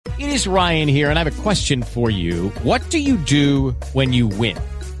It is Ryan here, and I have a question for you. What do you do when you win?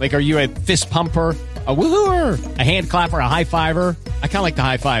 Like, are you a fist pumper, a woohooer, a hand clapper, a high fiver? I kind of like the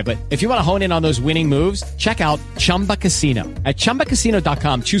high five, but if you want to hone in on those winning moves, check out Chumba Casino. At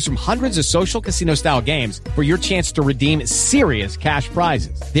ChumbaCasino.com, choose from hundreds of social casino-style games for your chance to redeem serious cash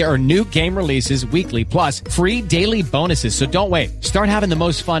prizes. There are new game releases weekly, plus free daily bonuses. So don't wait. Start having the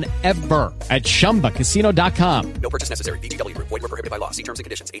most fun ever at ChumbaCasino.com. No purchase necessary. VGW Group. Void where prohibited by law. See terms and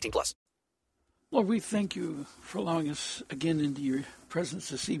conditions. 18+. Lord, we thank you for allowing us again into your presence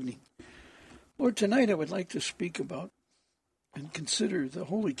this evening. Lord, tonight I would like to speak about and consider the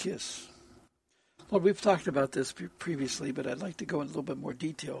holy kiss. Lord, we've talked about this previously, but I'd like to go in a little bit more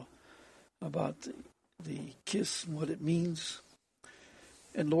detail about the kiss and what it means,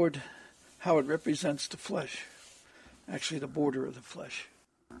 and Lord, how it represents the flesh, actually the border of the flesh.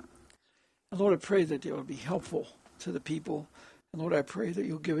 And Lord, I pray that it will be helpful to the people, and Lord, I pray that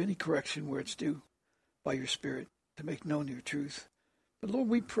you'll give any correction where it's due by your Spirit to make known your truth. But Lord,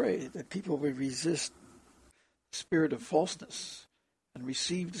 we pray that people will resist the spirit of falseness and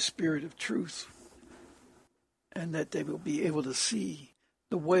receive the spirit of truth, and that they will be able to see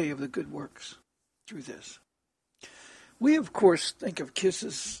the way of the good works through this. We, of course, think of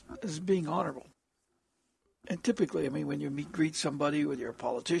kisses as being honorable. And typically, I mean, when you greet somebody, whether you're a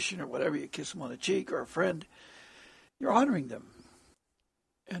politician or whatever, you kiss them on the cheek, or a friend, you're honoring them.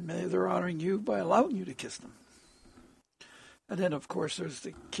 And they're honoring you by allowing you to kiss them. And then, of course, there's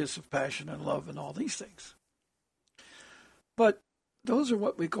the kiss of passion and love and all these things. But those are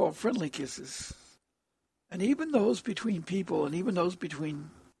what we call friendly kisses. And even those between people, and even those between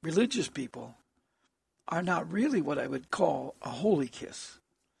religious people, are not really what I would call a holy kiss.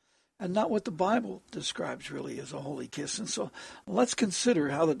 And not what the Bible describes really as a holy kiss. And so let's consider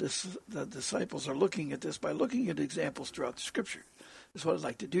how the disciples are looking at this by looking at examples throughout the Scripture. That's what I'd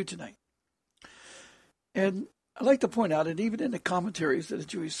like to do tonight. And I'd like to point out that even in the commentaries of the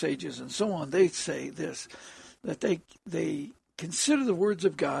Jewish sages and so on, they say this, that they consider the words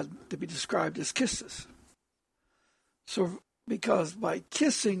of God to be described as kisses. So, because by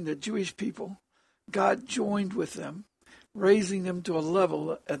kissing the Jewish people, God joined with them, raising them to a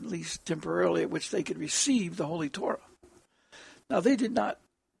level, at least temporarily, at which they could receive the Holy Torah. Now, they did not,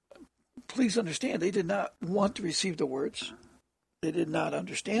 please understand, they did not want to receive the words. They did not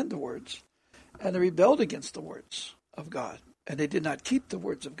understand the words. And they rebelled against the words of God. And they did not keep the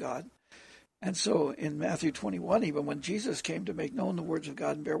words of God. And so in Matthew 21, even when Jesus came to make known the words of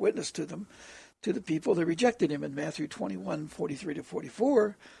God and bear witness to them, to the people, they rejected him in Matthew 21, 43 to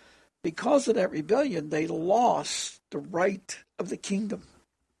 44. Because of that rebellion, they lost the right of the kingdom.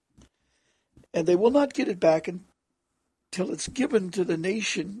 And they will not get it back until it's given to the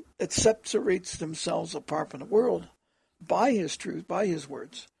nation that separates themselves apart from the world by his truth, by his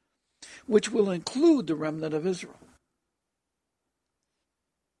words, which will include the remnant of Israel.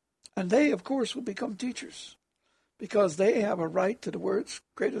 And they, of course, will become teachers because they have a right to the words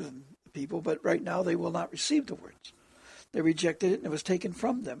greater than the people, but right now they will not receive the words. They rejected it, and it was taken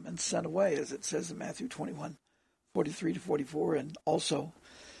from them and sent away, as it says in Matthew 21, 43 to 44, and also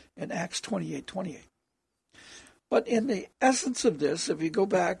in Acts 28, 28. But in the essence of this, if you go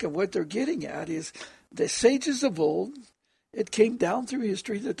back, and what they're getting at is the sages of old, it came down through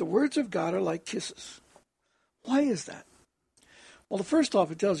history that the words of God are like kisses. Why is that? Well, first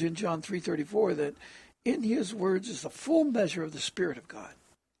off, it tells you in John 3:34 that in his words is the full measure of the Spirit of God.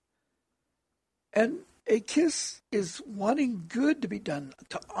 And a kiss is wanting good to be done,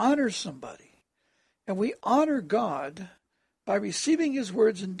 to honor somebody. And we honor God by receiving his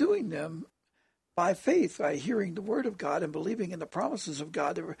words and doing them by faith, by hearing the word of God and believing in the promises of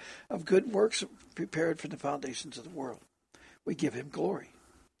God of good works prepared from the foundations of the world. We give him glory.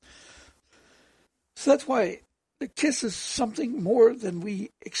 So that's why the kiss is something more than we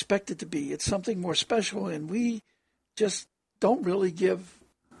expect it to be. It's something more special, and we just don't really give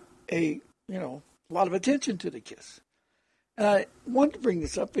a lot of attention to the kiss. And I want to bring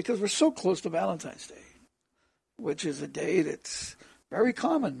this up because we're so close to Valentine's Day, which is a day that's very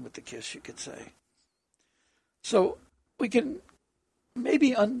common with the kiss, you could say. So we can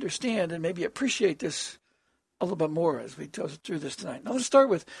maybe understand and maybe appreciate this a little bit more as we go through this tonight. Now let's start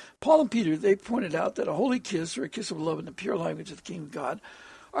with Paul and Peter. They pointed out that a holy kiss or a kiss of love in the pure language of the King of God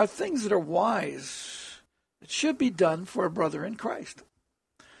are things that are wise, that should be done for a brother in Christ.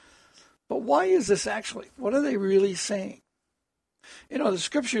 But why is this actually? What are they really saying? The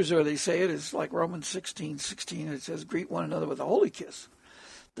scriptures where they say it is like Romans 16:16. It says, greet one another with a holy kiss.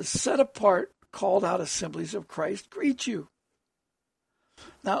 The set apart, called out assemblies of Christ greet you.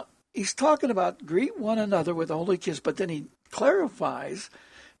 Now, he's talking about greet one another with a holy kiss, but then he clarifies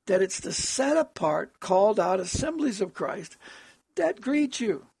that it's the set apart, called out assemblies of Christ that greet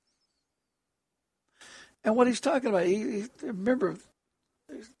you. And what he's talking about, remember,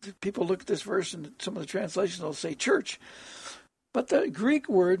 people look at this verse and some of the translations will say church, but the Greek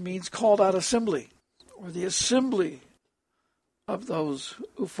word means called out assembly, or the assembly of those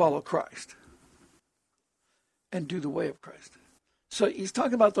who follow Christ and do the way of Christ. So he's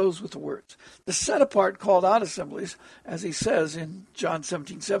talking about those with the words. The set apart, called out assemblies, as he says in John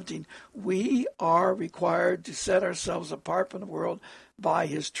 17:17, we are required to set ourselves apart from the world by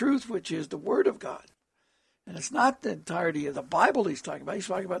his truth, which is the word of God. And it's not the entirety of the Bible he's talking about. He's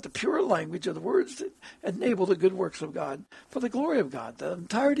talking about the pure language of the words that enable the good works of God for the glory of God. The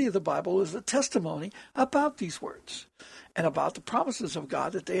entirety of the Bible is a testimony about these words and about the promises of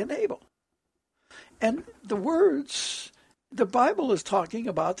God that they enable. And the words, the Bible is talking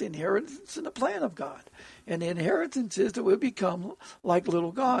about the inheritance and the plan of God. And the inheritance is that we become like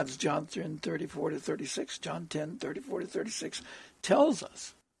little gods. John 10:34-36, John 10:34-36 tells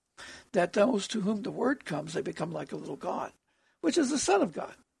us that those to whom the word comes, they become like a little God, which is the Son of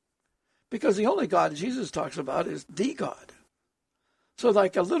God. Because the only God Jesus talks about is the God. So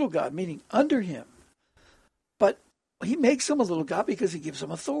like a little God, meaning under him. But he makes him a little God because he gives him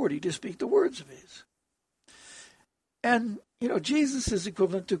authority to speak the words of his. And, Jesus is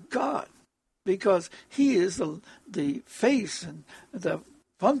equivalent to God because he is the face and the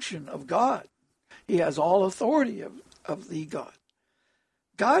function of God. He has all authority of the God.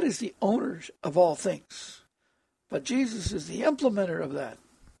 God is the owner of all things, but Jesus is the implementer of that.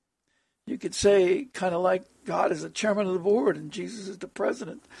 You could say kind of like God is the chairman of the board and Jesus is the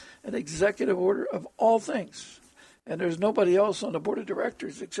president and executive order of all things. And there's nobody else on the board of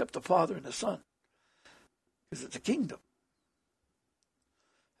directors except the Father and the Son, because it's a kingdom.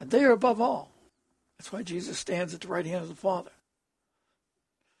 And they are above all. That's why Jesus stands at the right hand of the Father.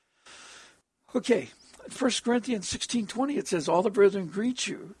 Okay, 1 Corinthians 16:20, it says, all the brethren greet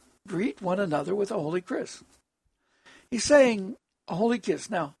you. Greet one another with a holy kiss. He's saying a holy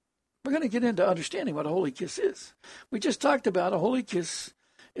kiss. Now, we're going to get into understanding what a holy kiss is. We just talked about a holy kiss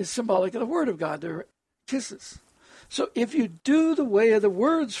is symbolic of the word of God. They're kisses. So if you do the way of the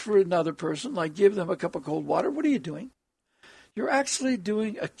words for another person, like give them a cup of cold water, what are you doing? You're actually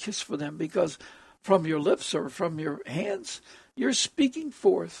doing a kiss for them, because from your lips or from your hands, you're speaking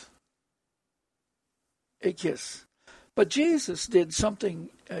forth a kiss. But Jesus did something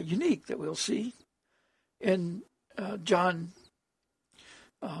unique that we'll see in John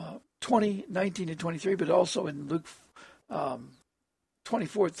 20:19-23, but also in Luke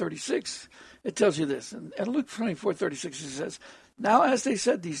 24:36. It tells you this. And Luke 24:36, it says, now as they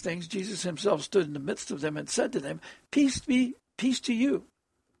said these things, Jesus himself stood in the midst of them and said to them, peace to you.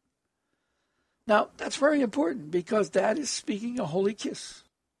 Now, that's very important, because that is speaking a holy kiss.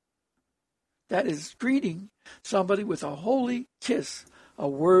 That is greeting somebody with a holy kiss, a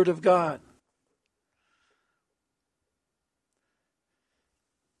word of God.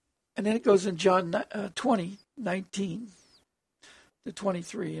 And then it goes in John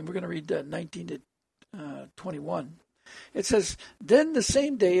 20:19-23, and we're going to read 19-21. It says, then the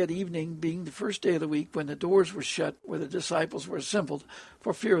same day at evening, being the first day of the week, when the doors were shut, where the disciples were assembled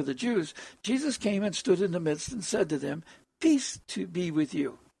for fear of the Jews, Jesus came and stood in the midst and said to them, peace to be with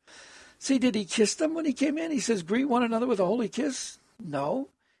you. See, did he kiss them when he came in? He says, greet one another with a holy kiss? No.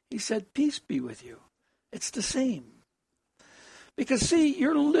 He said, peace be with you. It's the same. Because, see,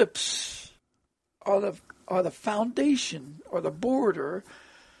 your lips are the foundation or the border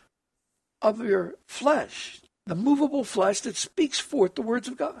of your flesh, the movable flesh that speaks forth the words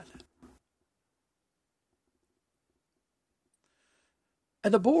of God.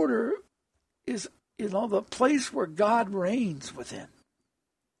 And the border is, the place where God reigns within.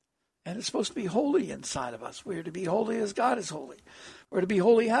 And it's supposed to be holy inside of us. We're to be holy as God is holy. We're to be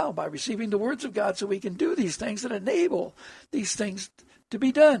holy how? By receiving the words of God so we can do these things that enable these things to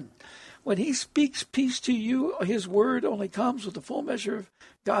be done. When he speaks peace to you, his word only comes with the full measure of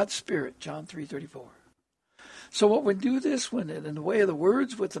God's Spirit, John 3:34. So when we do this, when in the way of the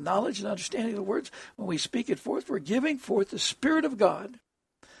words, with the knowledge and understanding of the words, when we speak it forth, we're giving forth the Spirit of God.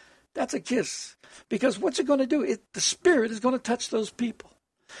 That's a kiss. Because what's it going to do? The Spirit is going to touch those people.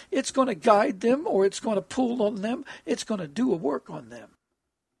 It's going to guide them, or it's going to pull on them. It's going to do a work on them.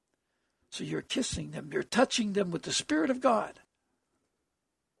 So you're kissing them. You're touching them with the Spirit of God.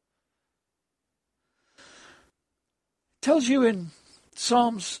 It tells you in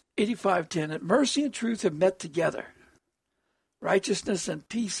Psalms 85:10 that mercy and truth have met together. Righteousness and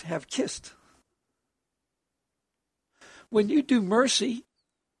peace have kissed. When you do mercy,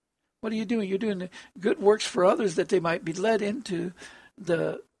 what are you doing? You're doing the good works for others that they might be led into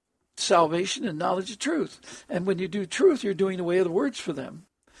the salvation and knowledge of truth. And when you do truth, you're doing away with the words for them.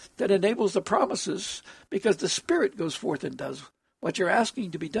 That enables the promises because the Spirit goes forth and does what you're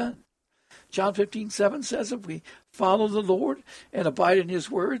asking to be done. John 15:7 says, if we follow the Lord and abide in his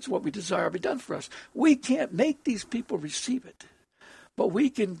words, what we desire will be done for us. We can't make these people receive it, but we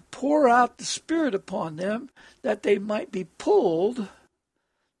can pour out the Spirit upon them that they might be pulled,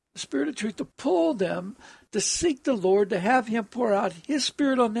 the Spirit of truth to pull them to seek the Lord, to have him pour out his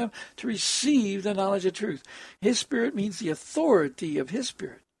Spirit on them to receive the knowledge of truth. His Spirit means the authority of his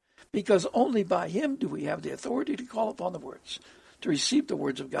Spirit, because only by him do we have the authority to call upon the words, to receive the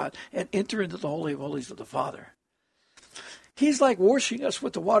words of God and enter into the Holy of Holies of the Father. He's like washing us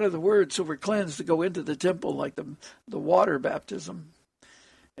with the water of the Word so we're cleansed to go into the temple like the water baptism.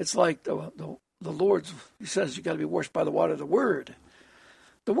 It's like the Lord's, he says you got to be washed by the water of the Word.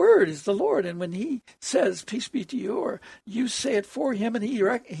 The Word is the Lord, and when he says, peace be to you, or you say it for him, and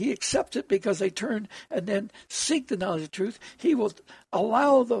he accepts it because they turn and then seek the knowledge of truth, he will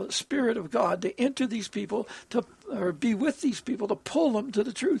allow the Spirit of God to enter these people, or be with these people, to pull them to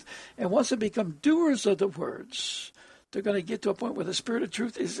the truth. And once they become doers of the words, they're going to get to a point where the Spirit of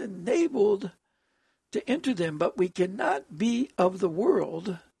truth is enabled to enter them, but we cannot be of the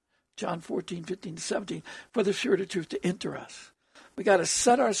world, John 14:15-17, for the Spirit of truth to enter us. We got to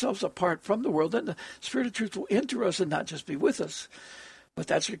set ourselves apart from the world. Then the Spirit of truth will enter us and not just be with us. But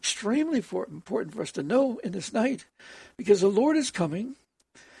that's extremely important for us to know in this night, because the Lord is coming.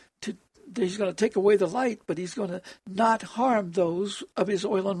 He's going to take away the light, but he's going to not harm those of his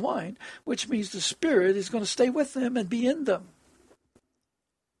oil and wine, which means the Spirit is going to stay with them and be in them.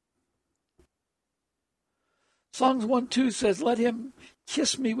 Psalms 1:2 says, let him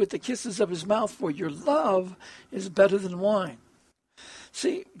kiss me with the kisses of his mouth, for your love is better than wine.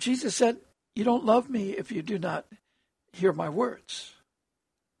 See, Jesus said, you don't love me if you do not hear my words.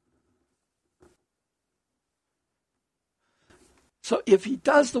 So if he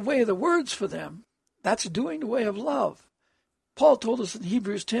does the way of the words for them, that's doing the way of love. Paul told us in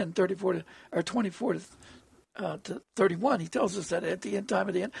Hebrews 10:24 or 24 to 31, he tells us that at the end time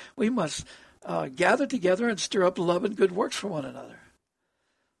of the end, we must gather together and stir up love and good works for one another.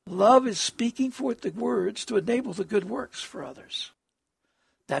 Love is speaking forth the words to enable the good works for others.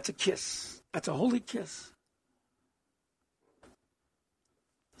 That's a kiss. That's a holy kiss.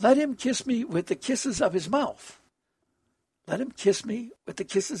 Let him kiss me with the kisses of his mouth. Let him kiss me with the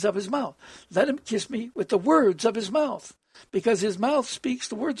kisses of his mouth. Let him kiss me with the words of his mouth, because his mouth speaks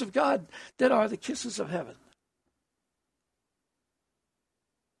the words of God that are the kisses of heaven.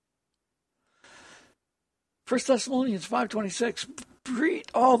 1 Thessalonians 5:26,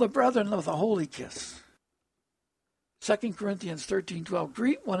 greet all the brethren with a holy kiss. 2 Corinthians 13:12,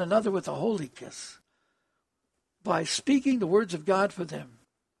 greet one another with a holy kiss by speaking the words of God for them,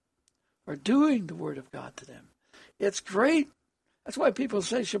 or doing the word of God to them. It's great. That's why people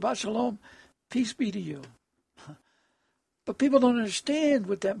say Shabbat Shalom, peace be to you. But people don't understand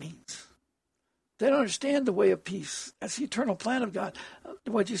what that means. They don't understand the way of peace. That's the eternal plan of God.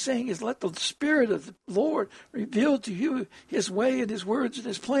 What you're saying is let the Spirit of the Lord reveal to you his way and his words and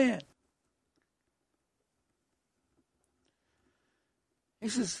his plan. He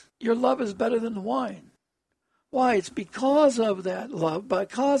says, your love is better than the wine. Why? It's because of that love,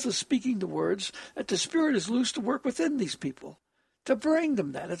 because of speaking the words, that the Spirit is loose to work within these people, to bring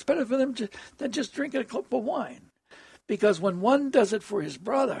them that. It's better for them than just drinking a cup of wine. Because when one does it for his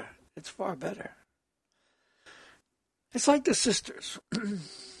brother, it's far better. It's like the sisters.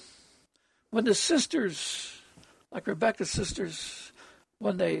 When the sisters, like Rebecca's sisters,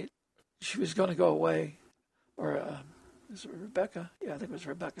 she was going to go away, or is it Rebecca? Yeah, I think it was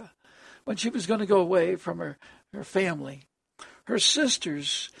Rebecca. When she was going to go away from her family, her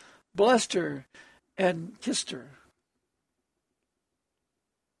sisters blessed her and kissed her.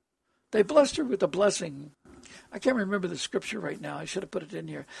 They blessed her with a blessing. I can't remember the scripture right now. I should have put it in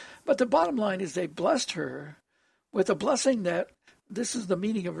here. But the bottom line is they blessed her with a blessing that, this is the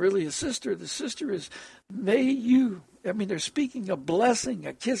meaning of really a sister. The sister is, may you, they're speaking a blessing,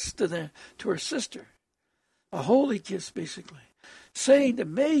 a kiss to her sister. A holy kiss, basically. Saying that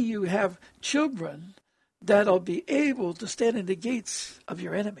may you have children that'll be able to stand in the gates of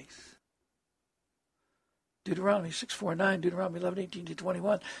your enemies. Deuteronomy 6:4-9, Deuteronomy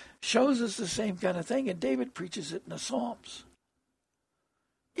 11:18-21 shows us the same kind of thing, and David preaches it in the Psalms.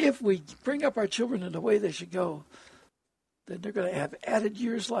 If we bring up our children in the way they should go, then they're going to have added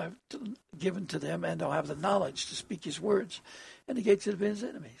years life given to them, and they'll have the knowledge to speak his words in the gates of his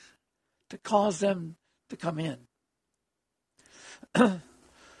enemies, to cause them to come in.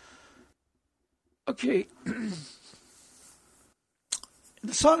 Okay. In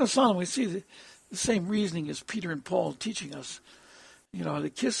the Song of Solomon, we see the same reasoning as Peter and Paul teaching us. The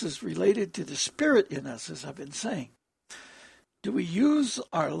kiss is related to the spirit in us, as I've been saying. Do we use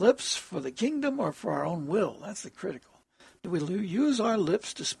our lips for the kingdom or for our own will? That's the critical. Do we use our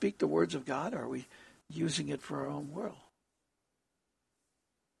lips to speak the words of God, or are we using it for our own will?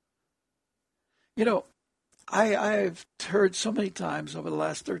 I've heard so many times over the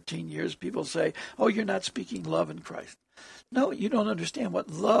last 13 years people say, oh, you're not speaking love in Christ. No, you don't understand what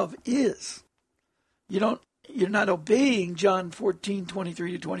love is. You're not obeying John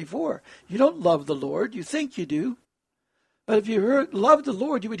 14:23-24. You don't love the Lord. You think you do. But if you loved the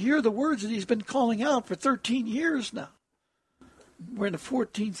Lord, you would hear the words that he's been calling out for 13 years now. We're in the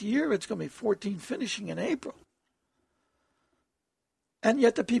 14th year. It's going to be 14 finishing in April. And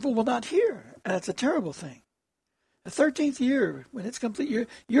yet the people will not hear. And that's a terrible thing. The 13th year, when it's complete,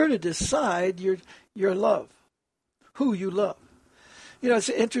 you're to decide your love, who you love. It's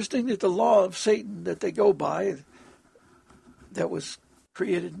interesting that the law of Satan that they go by, that was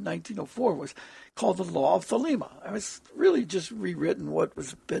created in 1904, was called the law of Thelema. It's really just rewritten what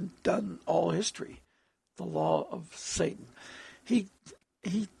was been done all history, the law of Satan. He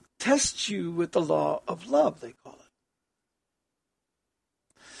tests you with the law of love, they call it.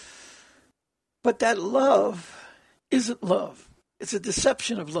 But that love isn't love. It's a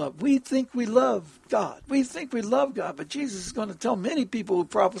deception of love. We think we love God. We think we love God, but Jesus is going to tell many people who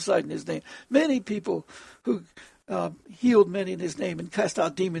prophesied in his name, many people who healed many in his name and cast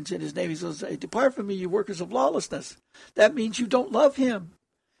out demons in his name. He's going to say, depart from me, you workers of lawlessness. That means you don't love him.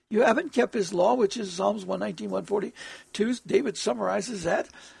 You haven't kept his law, which is Psalms 119, 142. David summarizes that.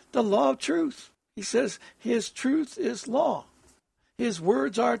 The law of truth. He says his truth is law. His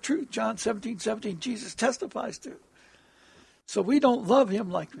words are truth. John 17:17, Jesus testifies to. So we don't love him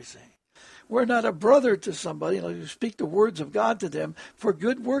like we say. We're not a brother to somebody. You speak the words of God to them for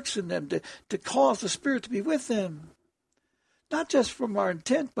good works in them, to cause the Spirit to be with them. Not just from our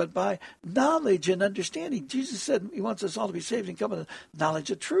intent, but by knowledge and understanding. Jesus said he wants us all to be saved and come to the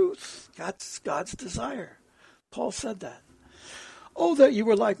knowledge of truth. God's desire. Paul said that. Oh, that you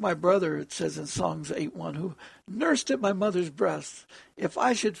were like my brother, it says in Psalms 8:1, who nursed at my mother's breast. If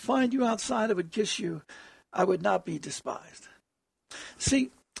I should find you outside, I would kiss you. I would not be despised.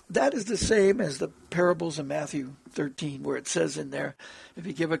 See, that is the same as the parables in Matthew 13, where it says in there, if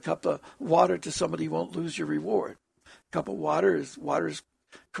you give a cup of water to somebody, you won't lose your reward. A cup of water is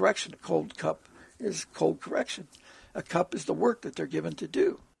correction. A cold cup is cold correction. A cup is the work that they're given to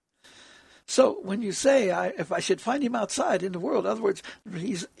do. So when you say, if I should find him outside in the world, in other words,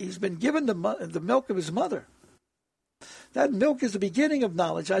 he's been given the milk of his mother. That milk is the beginning of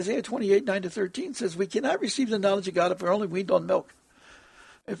knowledge. Isaiah 28:9-13 says we cannot receive the knowledge of God if we're only weaned on milk.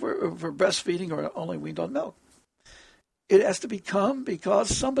 If we're breastfeeding or only weaned on milk. It has to become because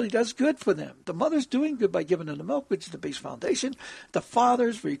somebody does good for them. The mother's doing good by giving them the milk, which is the base foundation. The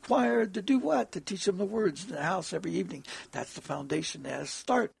father's required to do what? To teach them the words in the house every evening. That's the foundation that has to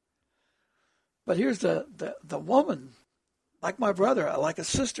start. But here's the woman, like my brother, like a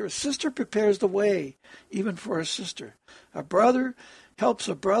sister. A sister prepares the way, even for a sister. A brother helps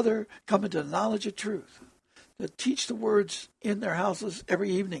a brother come into the knowledge of truth. To teach the words in their houses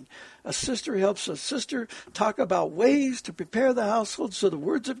every evening. A sister helps a sister talk about ways to prepare the household so the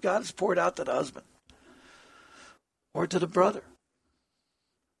words of God is poured out to the husband or to the brother.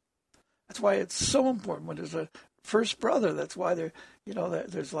 That's why it's so important when there's a first brother. That's why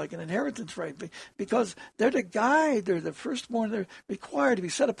there's like an inheritance right, because they're the guide. They're the firstborn. They're required to be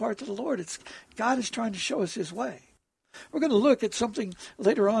set apart to the Lord. God is trying to show us his way. We're going to look at something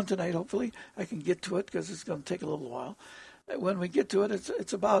later on tonight. Hopefully I can get to it because it's going to take a little while. When we get to it,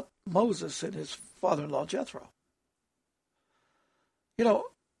 it's about Moses and his father-in-law Jethro. Do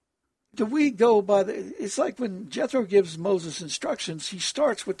we go by it's like when Jethro gives Moses instructions, he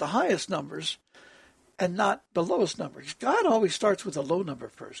starts with the highest numbers and not the lowest numbers. God always starts with a low number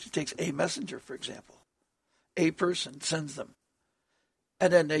first. He takes a messenger, for example. A person sends them.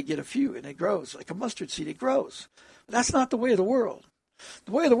 And then they get a few, and it grows. Like a mustard seed, it grows. But that's not the way of the world.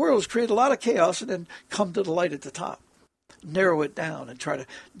 The way of the world is create a lot of chaos and then come to the light at the top. Narrow it down and try to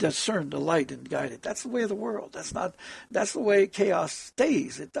discern the light and guide it. That's the way of the world. That's the way chaos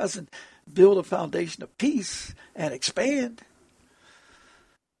stays. It doesn't build a foundation of peace and expand.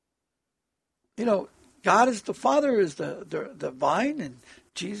 God is the Father is the vine, and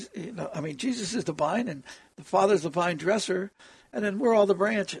Jesus is the vine, and the Father is the vine dresser. And then we're all the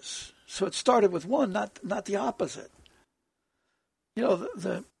branches. So it started with one, not the opposite.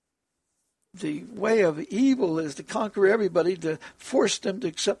 The the way of evil is to conquer everybody, to force them to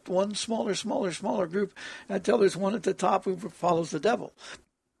accept one smaller group until there's one at the top who follows the devil.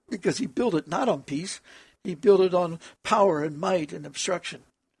 Because he built it not on peace, he built it on power and might and obstruction.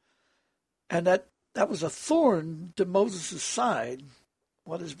 And that was a thorn to Moses' side,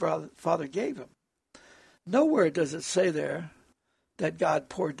 what his father gave him. Nowhere does it say there that God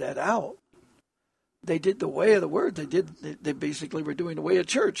poured that out. They did the way of the word. They basically were doing the way of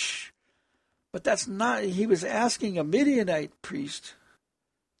church. But that's not, he was asking a Midianite priest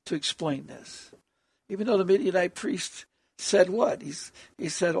to explain this. Even though the Midianite priest said what? He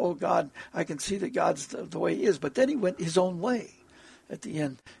said, oh God, I can see that God's the way he is. But then he went his own way at the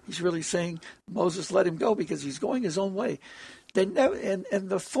end. He's really saying, Moses, let him go because he's going his own way. They never, and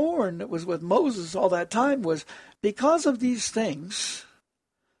the thorn that was with Moses all that time was because of these things,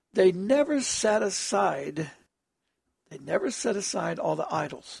 they never set aside all the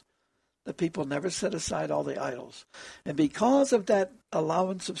idols. The people never set aside all the idols. And because of that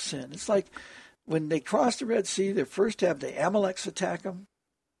allowance of sin, it's like when they crossed the Red Sea, they first have the Amaleks attack them.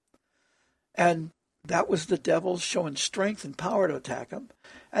 And that was the devil showing strength and power to attack them.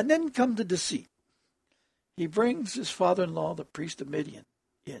 And then come the deceit. He brings his father-in-law, the priest of Midian,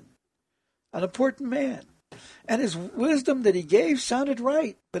 in. An important man. And his wisdom that he gave sounded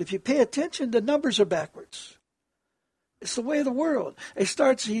right. But if you pay attention, the numbers are backwards. It's the way of the world. He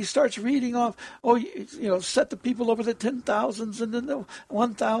starts reading off, set the people over the 10,000s and then the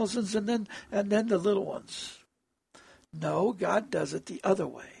 1,000s and then the little ones. No, God does it the other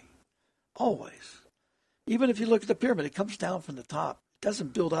way. Always. Even if you look at the pyramid, it comes down from the top. It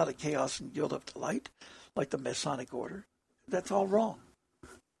doesn't build out of chaos and build up to light like the Masonic order. That's all wrong.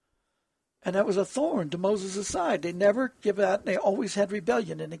 And that was a thorn to Moses' side. They never give out. They always had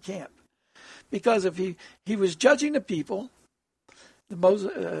rebellion in the camp. Because if he was judging the people,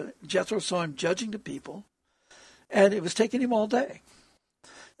 Jethro saw him judging the people, and it was taking him all day.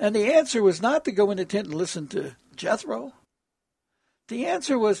 And the answer was not to go in the tent and listen to Jethro. The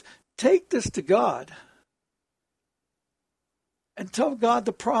answer was, take this to God and tell God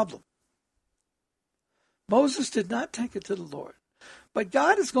the problem. Moses did not take it to the Lord. But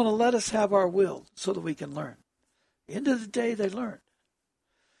God is going to let us have our will so that we can learn. At the end of the day, they learned.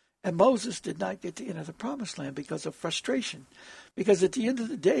 And Moses did not get to enter the promised land because of frustration. Because at the end of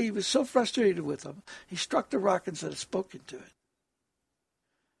the day, he was so frustrated with them, he struck the rock and said, spoken to it.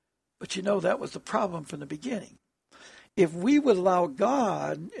 But that was the problem from the beginning. If we would allow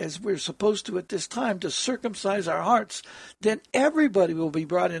God, as we're supposed to at this time, to circumcise our hearts, then everybody will be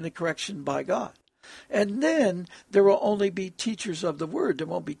brought into correction by God. And then there will only be teachers of the word. There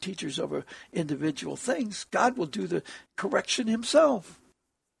won't be teachers over individual things. God will do the correction himself.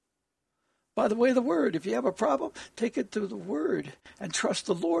 By the way of the word, if you have a problem, take it to the word and trust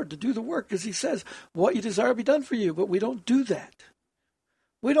the Lord to do the work. Because he says, what you desire be done for you. But we don't do that.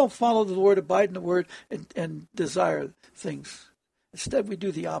 We don't follow the Lord, abide in the word, and desire things. Instead, we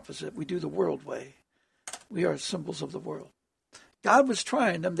do the opposite. We do the world way. We are symbols of the world. God was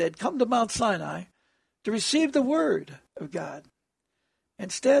trying them. They had come to Mount Sinai to receive the word of God.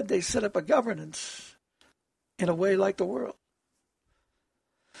 Instead, they set up a governance in a way like the world.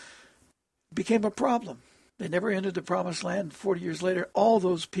 It became a problem. They never entered the promised land. 40 years later, all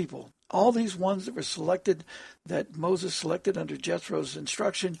those people, all these ones that were selected, that Moses selected under Jethro's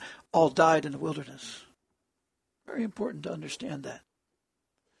instruction, all died in the wilderness. Very important to understand that.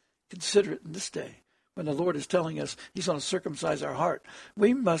 Consider it in this day. When the Lord is telling us he's going to circumcise our heart,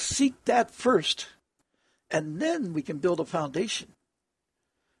 we must seek that first, and then we can build a foundation.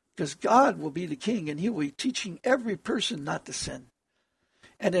 Because God will be the king, and he will be teaching every person not to sin.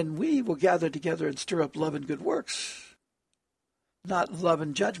 And then we will gather together and stir up love and good works, not love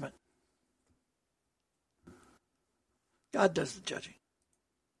and judgment. God does the judging.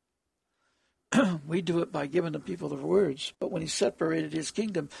 We do it by giving the people the words. But when he separated his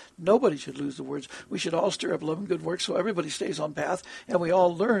kingdom, nobody should lose the words. We should all stir up love and good works so everybody stays on path. And we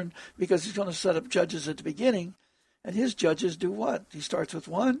all learn, because he's going to set up judges at the beginning. And his judges do what? He starts with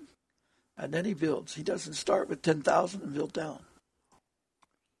one, and then he builds. He doesn't start with 10,000 and build down.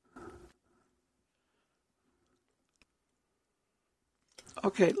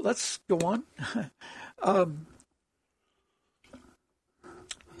 Okay, let's go on.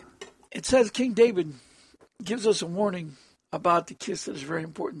 It says King David gives us a warning about the kiss that is very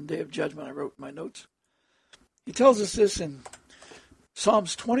important, day of judgment. I wrote in my notes. He tells us this in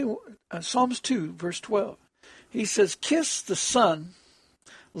Psalms 2, verse 12. He says, kiss the Son,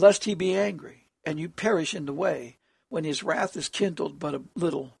 lest he be angry, and you perish in the way, when his wrath is kindled but a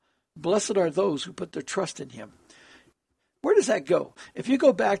little. Blessed are those who put their trust in him. Where does that go? If you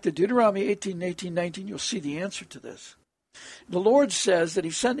go back to Deuteronomy 18, 18, 19, you'll see the answer to this. The Lord says that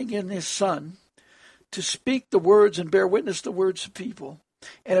he's sending in his son to speak the words and bear witness to the words of people.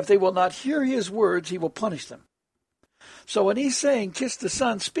 And if they will not hear his words, he will punish them. So when he's saying, kiss the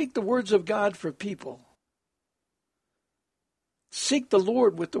son, speak the words of God for people. Seek the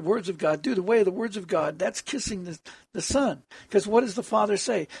Lord with the words of God. Do the way of the words of God. That's kissing the son. Because what does the Father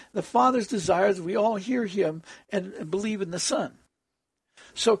say? The Father's desire is we all hear him and believe in the Son.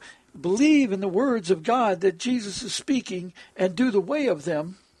 So believe in the words of God that Jesus is speaking and do the way of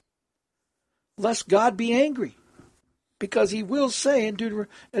them, lest God be angry. Because he will say in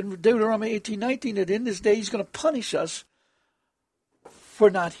Deuteronomy 18:19 that in this day he's going to punish us for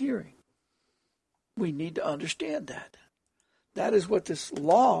not hearing. We need to understand that. That is what this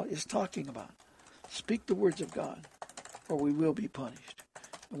law is talking about. Speak the words of God, or we will be punished.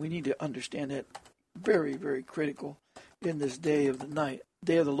 And we need to understand that very, very critical in this day of the night,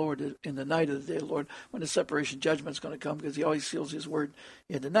 day of the Lord, in the night of the day of the Lord, when the separation judgment is going to come, because he always seals his word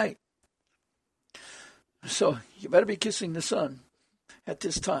in the night. So you better be kissing the Son at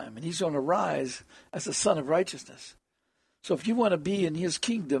this time, and he's going to rise as the Son of righteousness. So if you want to be in his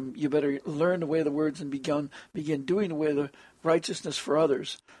kingdom, you better learn the way of the words and begin doing the way of the righteousness for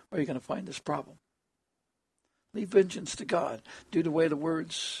others, or you're going to find this problem. Leave vengeance to God. Do the way of the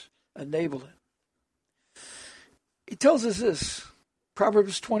words. Enable it. He tells us this.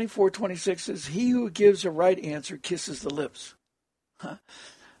 Proverbs 24:26 says, he who gives a right answer kisses the lips. In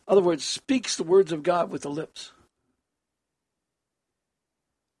other words, speaks the words of God with the lips.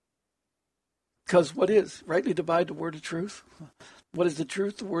 Because what is? Rightly divide the word of truth. What is the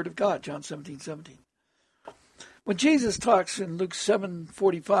truth? The word of God, John 17:17. When Jesus talks in Luke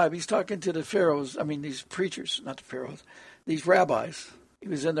 7:45, he's talking to the pharaohs, these preachers, not the pharaohs, these rabbis. He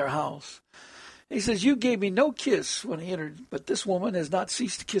was in their house. He says, you gave me no kiss when he entered, but this woman has not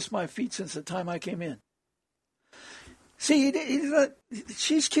ceased to kiss my feet since the time I came in. See,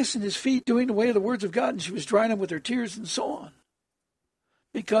 she's kissing his feet, doing the way of the words of God, and she was drying them with her tears and so on,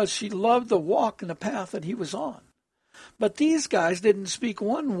 because she loved the walk and the path that he was on. But these guys didn't speak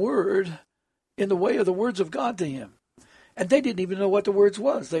one word in the way of the words of God to him. And they didn't even know what the words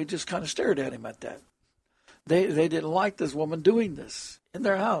was. They just kind of stared at him at that. They didn't like this woman doing this in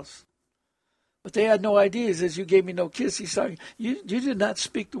their house. But they had no idea. He says, you gave me no kiss. He's saying, you did not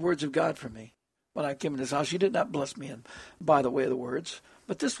speak the words of God for me when I came in this house. You did not bless me by the way of the words.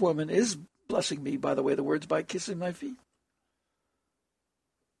 But this woman is blessing me by the way of the words by kissing my feet.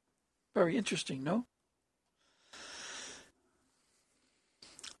 Very interesting, no?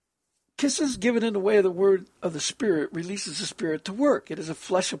 Kisses given in the way of the word of the Spirit releases the Spirit to work. It is a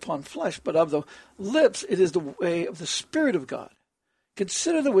flesh upon flesh, but of the lips it is the way of the Spirit of God.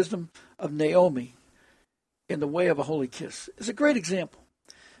 Consider the wisdom of Naomi in the way of a holy kiss. It's a great example.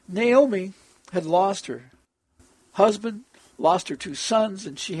 Naomi had lost her husband, lost her 2 sons,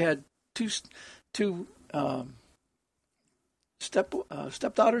 and she had two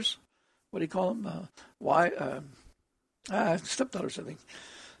stepdaughters. What do you call them? Stepdaughters, I think.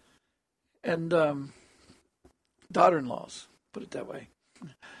 And daughter-in-laws, put it that way.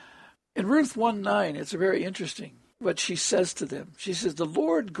 In Ruth 1:9, it's very interesting what she says to them. She says, the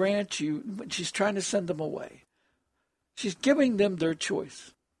Lord grant you, when she's trying to send them away, she's giving them their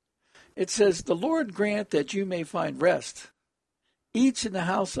choice. It says, the Lord grant that you may find rest, each in the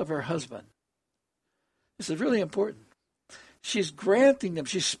house of her husband. This is really important. She's granting them,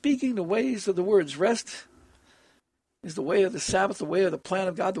 she's speaking the ways of the words. Rest is the way of the Sabbath, the way of the plan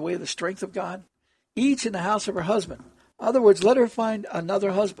of God, the way of the strength of God. Each in the house of her husband. In other words, let her find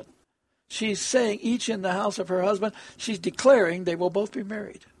another husband. She's saying each in the house of her husband. She's declaring they will both be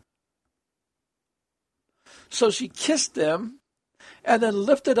married. So she kissed them and then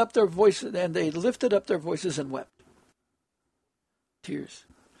lifted up their voices, and they lifted up their voices and wept. Tears.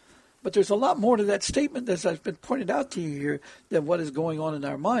 But there's a lot more to that statement, as I've been pointed out to you here, than what is going on in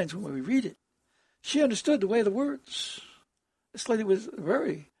our minds when we read it. She understood the way of the words. This lady was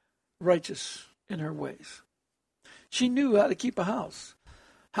very righteous in her ways. She knew how to keep a house.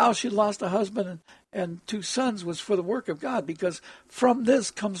 How she lost a husband and 2 sons was for the work of God, because from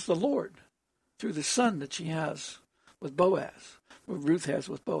this comes the Lord, through the son that she has with Boaz, what Ruth has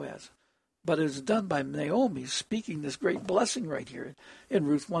with Boaz. But it is done by Naomi speaking this great blessing right here in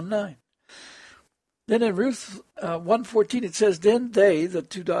Ruth 1:9. Then in Ruth 1:14 it says, then they, the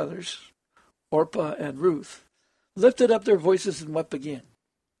 2 daughters, Orpah and Ruth, lifted up their voices and wept again.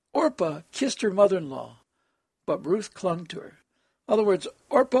 Orpah kissed her mother-in-law, but Ruth clung to her. In other words,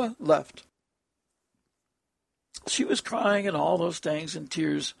 Orpah left. She was crying and all those things and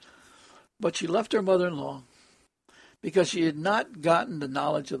tears, but she left her mother-in-law. because she had not gotten the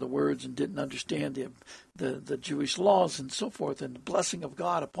knowledge of the words and didn't understand the Jewish laws and so forth, and the blessing of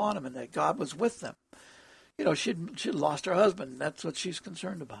God upon them, and that God was with them. She'd lost her husband. That's what she's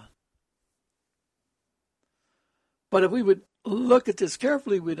concerned about. But if we would look at this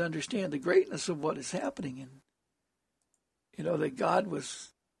carefully, we'd understand the greatness of what is happening, and that God was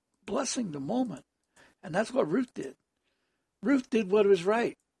blessing the moment. And that's what Ruth did. Ruth did what was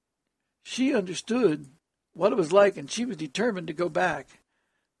right. She understood what it was like, and she was determined to go back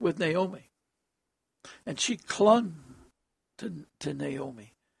with Naomi. And she clung to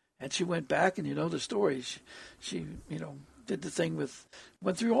Naomi. And she went back, and you know the story. She did the thing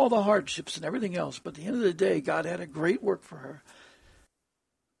went through all the hardships and everything else. But at the end of the day, God had a great work for her.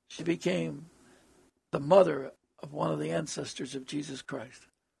 She became the mother of one of the ancestors of Jesus Christ.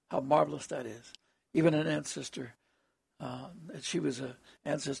 How marvelous that is. Even an ancestor. She was an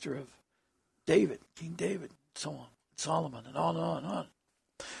ancestor of David, King David, and so on. Solomon, and on and on and on.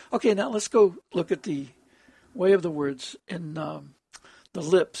 Okay, now let's go look at the way of the words in the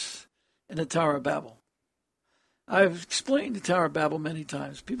lips in the Tower of Babel. I've explained the Tower of Babel many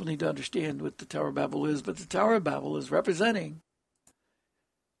times. People need to understand what the Tower of Babel is, but the Tower of Babel is representing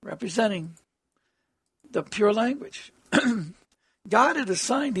the pure language. God had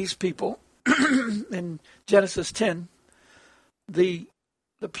assigned these people in Genesis 10 the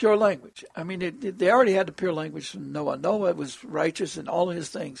pure language. I mean, they already had the pure language from Noah. Noah was righteous in all of his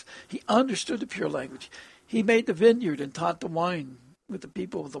things. He understood the pure language. He made the vineyard and taught the wine with the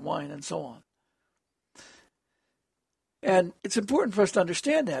people of the wine and so on. And it's important for us to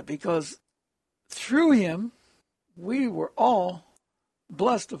understand that, because through him, we were all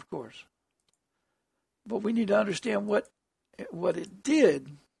blessed, of course. But we need to understand what it did.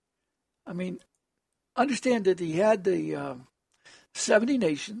 I mean, understand that he had the 70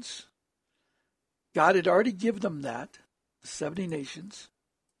 nations. God had already given them that, 70 nations.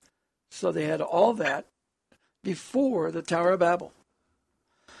 So they had all that before the Tower of Babel.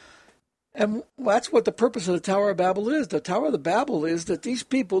 And that's what the purpose of the Tower of Babel is. The Tower of Babel is that these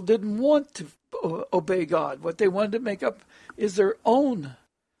people didn't want to obey God. What they wanted to make up is their own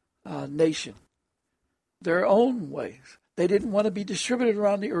nation, their own ways. They didn't want to be distributed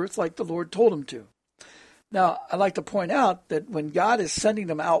around the earth like the Lord told them to. Now, I'd like to point out that when God is sending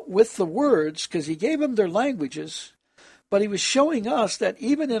them out with the words, because he gave them their languages, but he was showing us that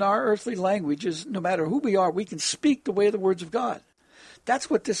even in our earthly languages, no matter who we are, we can speak the way of the words of God.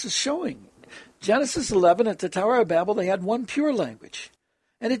 That's what this is showing. Genesis 11, at the Tower of Babel, they had one pure language.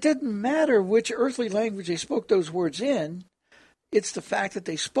 And it didn't matter which earthly language they spoke those words in. It's the fact that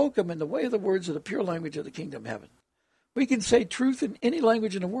they spoke them in the way of the words of the pure language of the kingdom of heaven. We can say truth in any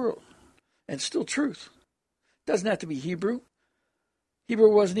language in the world, and still truth. It doesn't have to be Hebrew.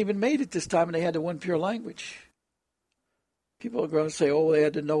 Hebrew wasn't even made at this time, and they had the one pure language. People are going to say, oh, they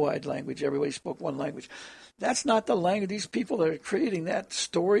had the Noahide language. Everybody spoke one language. That's not the language. These people that are creating that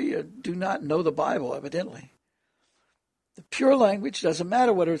story do not know the Bible, evidently. The pure language doesn't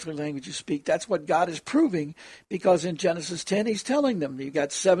matter what earthly language you speak. That's what God is proving, because in Genesis 10, he's telling them, you've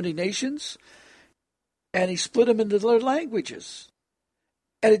got 70 nations, and he split them into their languages.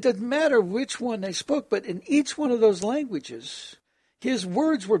 And it doesn't matter which one they spoke, but in each one of those languages, his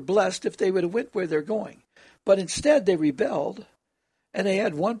words were blessed if they would have went where they're going. But instead, they rebelled, and they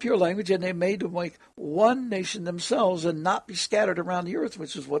had one pure language, and they made them like one nation themselves and not be scattered around the earth,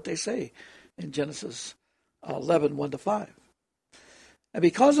 which is what they say in Genesis 11, 1-5. And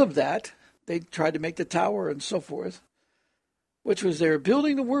because of that, they tried to make the tower and so forth, which was they were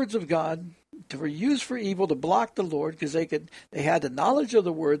building the words of God to be used for evil, to block the Lord, because they had the knowledge of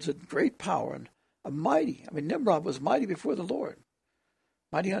the words and great power and a mighty. I mean, Nimrod was mighty before the Lord.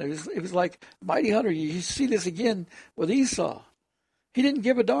 Mighty hunter. It was like mighty hunter. You see this again with Esau. He didn't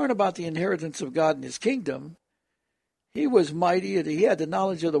give a darn about the inheritance of God in his kingdom. He was mighty, and he had the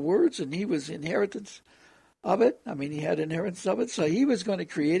knowledge of the words, and he was inheritance of it. I mean, he had inheritance of it, so he was going to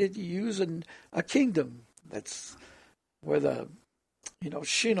create it to use in a kingdom. That's where the,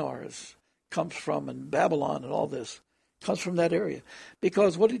 Shinar comes from, and Babylon and all this comes from that area.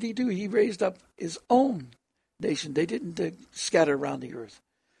 Because what did he do? He raised up his own nation. They didn't scatter around the earth.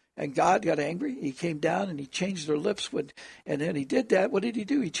 And God got angry. He came down and he changed their lips. And then he did that. What did he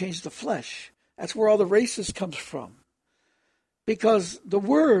do? He changed the flesh. That's where all the races comes from. Because the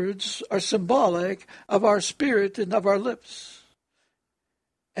words are symbolic of our spirit and of our lips.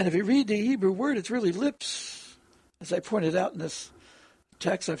 And if you read the Hebrew word, it's really lips. As I pointed out in this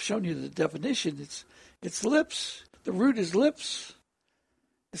text, I've shown you the definition. It's lips. The root is lips.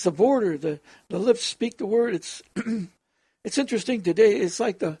 It's a border. The lips speak the word. It's interesting today. It's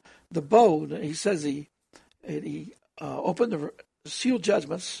like the bow. He says he opened the sealed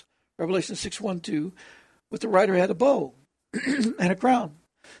judgments, Revelation 6:1-2, with the rider had a bow and a crown.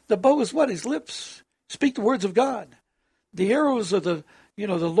 The bow is what? His lips. Speak the words of God. The arrows of the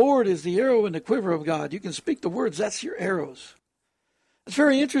Lord is the arrow in the quiver of God. You can speak the words. That's your arrows. It's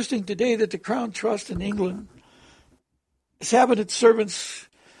very interesting today that the Crown Trust in England is having its servants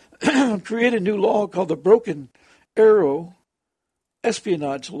create a new law called the Broken Arrow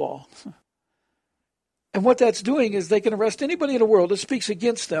Espionage Law. And what that's doing is they can arrest anybody in the world that speaks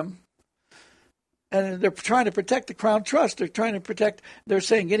against them. And they're trying to protect the Crown Trust. They're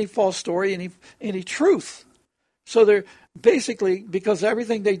saying any false story, any truth. So they're basically, because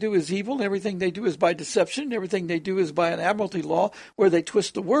everything they do is evil, everything they do is by deception, everything they do is by an admiralty law where they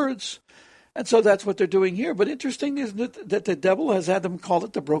twist the words. And so that's what they're doing here. But interesting, isn't it, that the devil has had them call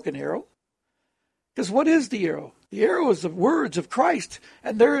it the broken arrow? Because what is the arrow? The arrow is the words of Christ,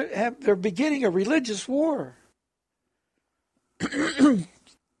 and they're beginning a religious war. And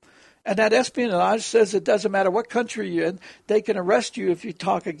that espionage says it doesn't matter what country you're in, they can arrest you if you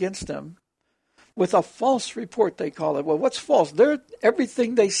talk against them with a false report, they call it. Well, what's false?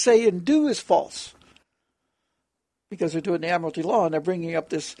 Everything they say and do is false because they're doing the admiralty law, and they're bringing up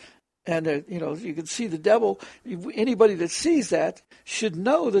this. And, you can see the devil. Anybody that sees that should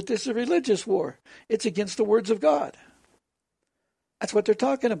know that this is a religious war. It's against the words of God. That's what they're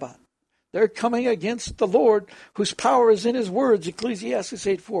talking about. They're coming against the Lord, whose power is in his words, Ecclesiastes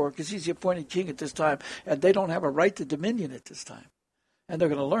 8:4, because he's the appointed king at this time, and they don't have a right to dominion at this time. And they're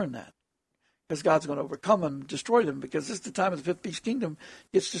going to learn that, because God's going to overcome them and destroy them, because this is the time of the fifth beast kingdom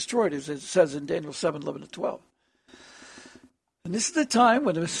gets destroyed, as it says in Daniel 7:11-12. And this is the time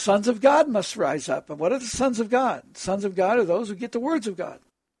when the sons of God must rise up. And what are the sons of God? Sons of God are those who get the words of God.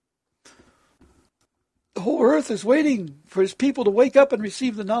 The whole earth is waiting for his people to wake up and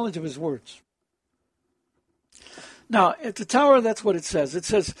receive the knowledge of his words. Now, at the tower, that's what it says. It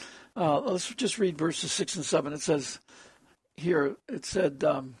says, let's just read verses 6 and 7. It says here, it said,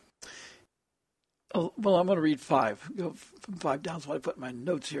 I'm going to read 5. Go from 5 down, so I put my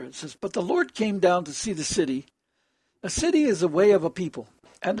notes here. It says, but the Lord came down to see the city. A city is the way of a people,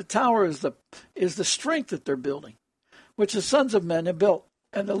 and the tower is the strength that they're building, which the sons of men have built.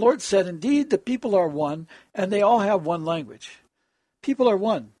 And the Lord said, indeed, the people are one, and they all have one language. People are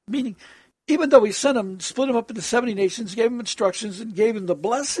one, meaning even though he sent them, split them up into 70 nations, gave them instructions, and gave them the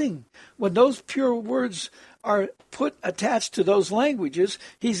blessing, when those pure words are attached to those languages,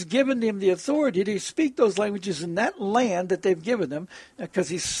 he's given them the authority to speak those languages in that land that they've given them, because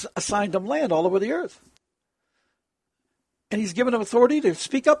he's assigned them land all over the earth. And he's given them authority to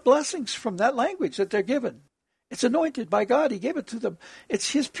speak up blessings from that language that they're given. It's anointed by God. He gave it to them.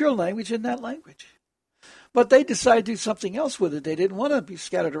 It's his pure language in that language. But they decided to do something else with it. They didn't want to be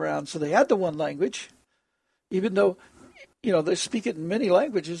scattered around, so they had the one language. Even though, they speak it in many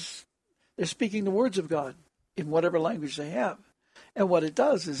languages, they're speaking the words of God in whatever language they have. And what it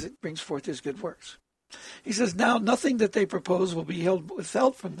does is it brings forth his good works. He says, now nothing that they propose will be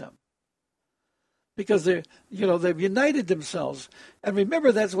withheld from them. Because they've united themselves. And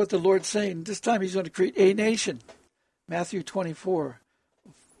remember, that's what the Lord's saying. This time he's going to create a nation. Matthew 21,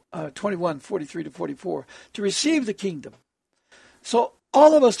 43-44, to receive the kingdom. So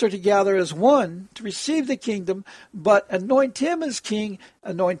all of us are to gather as one to receive the kingdom, but anoint him as king,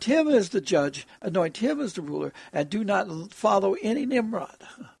 anoint him as the judge, anoint him as the ruler, and do not follow any Nimrod.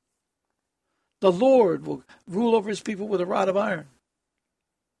 The Lord will rule over his people with a rod of iron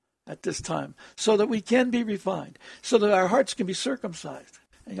at this time, so that we can be refined, so that our hearts can be circumcised,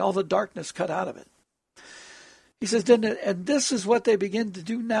 and all the darkness cut out of it. He says, and this is what they begin to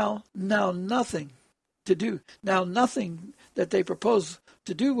do now. Now nothing that they propose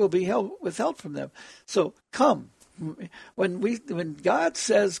to do will be withheld from them. So come. When God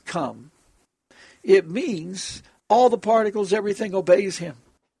says come, it means all the particles, everything obeys him.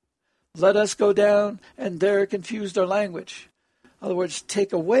 Let us go down, and there confuse their language. In other words,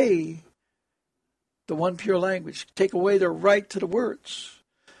 take away the one pure language. Take away their right to the words,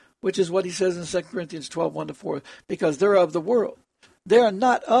 which is what he says in 2 Corinthians 12, 1-4, because they're of the world. They are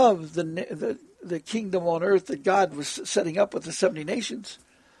not of the kingdom on earth that God was setting up with the 70 nations.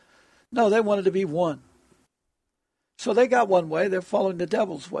 No, they wanted to be one. So they got one way. They're following the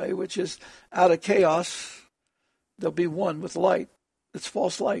devil's way, which is out of chaos, they'll be one with light. It's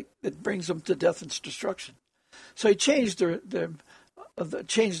false light that brings them to death and destruction. So he changed their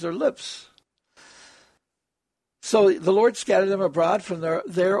lips. So the Lord scattered them abroad from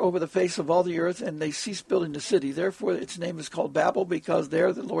there over the face of all the earth, and they ceased building the city. Therefore, its name is called Babel, because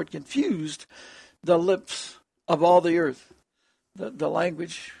there the Lord confused the lips of all the earth. The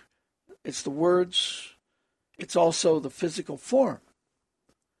language, it's the words, It's also the physical form.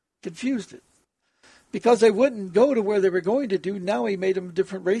 Confused it. Because they wouldn't go to where they were going to do, now he made them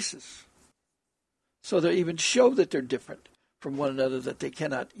different races. So they even show that they're different from one another, that they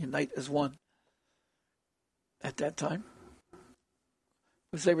cannot unite as one at that time.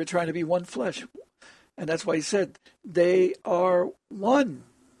 Because they were trying to be one flesh. And that's why he said, they are one.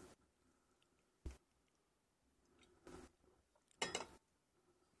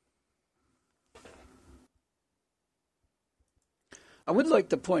 I would like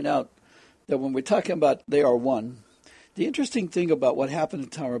to point out that when we're talking about they are one, the interesting thing about what happened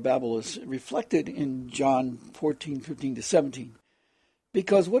at Tower of Babel is reflected in John 14:15-17.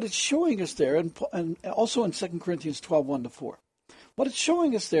 Because what it's showing us there, and also in 2 Corinthians 12:1-4, what it's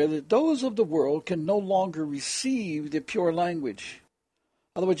showing us there, that those of the world can no longer receive the pure language.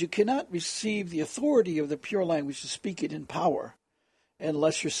 In other words, you cannot receive the authority of the pure language to speak it in power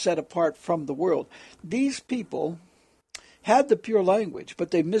unless you're set apart from the world. These people had the pure language, but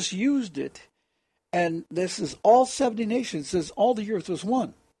they misused it. And this is all 70 nations. It says all the earth was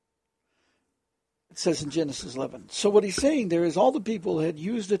one. It says in Genesis 11. So what he's saying there is all the people had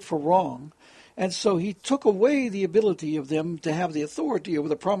used it for wrong. And so he took away the ability of them to have the authority over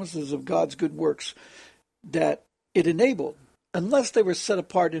the promises of God's good works that it enabled, unless they were set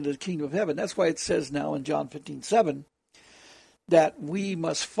apart into the kingdom of heaven. That's why it says now in John 15:7 that we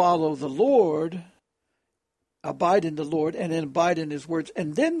must follow the Lord, abide in the Lord, and then abide in his words,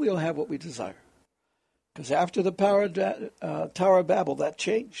 and then we'll have what we desire. Because after the Tower of Babel, that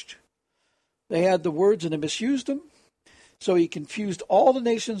changed. They had the words and they misused them. So he confused all the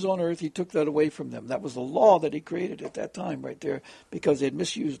nations on earth. He took that away from them. That was the law that he created at that time right there, because they had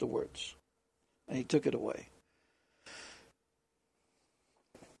misused the words. And he took it away.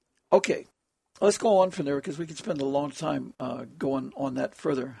 Okay, let's go on from there, because we could spend a long time going on that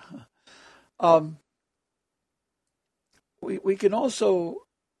further. We can also,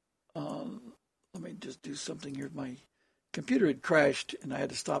 let me just do something here. My computer had crashed, and I had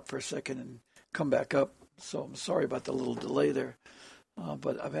to stop for a second and come back up. So I'm sorry about the little delay there.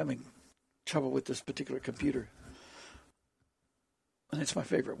 But I'm having trouble with this particular computer. And it's my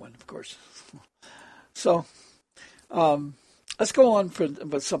favorite one, of course. So let's go on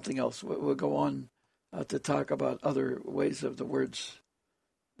but something else. We'll go on to talk about other ways of the words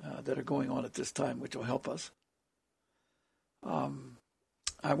that are going on at this time, which will help us.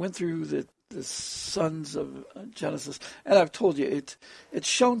 I went through the sons of Genesis, and I've told you it's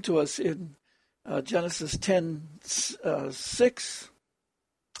shown to us in Genesis 10:6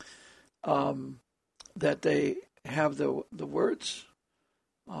 that they have the words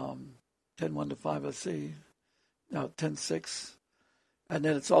 10:1-5. Let's see, now 10:6, and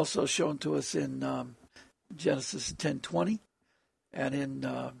then it's also shown to us in Genesis 10:20 and in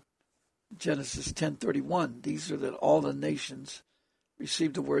Genesis 10:31. These are that all the nations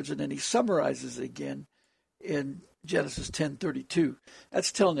received the words, and then he summarizes it again in Genesis 10:32.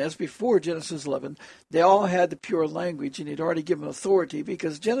 That's telling us before Genesis 11, they all had the pure language, and he'd already given authority,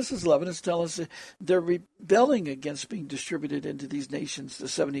 because Genesis 11 is telling us that they're rebelling against being distributed into these nations, the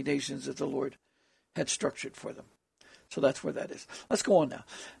 70 nations that the Lord had structured for them. So that's where that is. Let's go on now.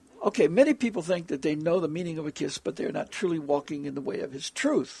 Okay, many people think that they know the meaning of a kiss, but they're not truly walking in the way of his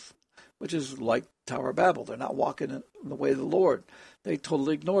truth, which is like Tower of Babel. They're not walking in the way of the Lord. They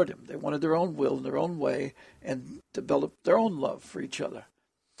totally ignored him. They wanted their own will and their own way and developed their own love for each other.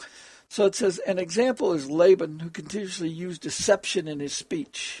 So it says, an example is Laban, who continuously used deception in his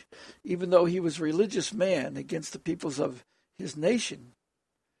speech, even though he was a religious man, against the peoples of his nation,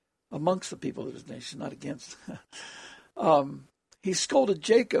 amongst the people of his nation, not against. He scolded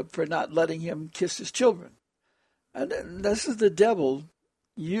Jacob for not letting him kiss his children. And this is the devil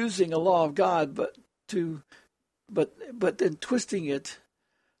using a law of God, but then twisting it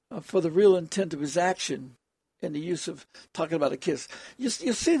for the real intent of his action in the use of talking about a kiss. You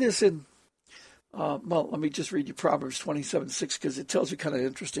see this in, let me just read you Proverbs 27:6, because it tells you kind of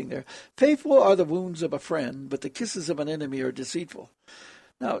interesting there. Faithful are the wounds of a friend, but the kisses of an enemy are deceitful.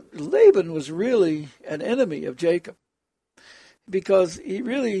 Now, Laban was really an enemy of Jacob, because he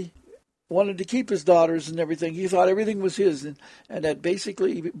really wanted to keep his daughters and everything. He thought everything was his, and that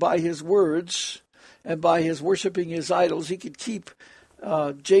basically by his words and by his worshiping his idols, he could keep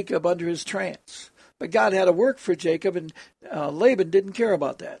Jacob under his trance. But God had a work for Jacob, and Laban didn't care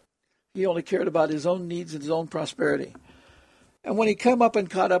about that. He only cared about his own needs and his own prosperity. And when he came up and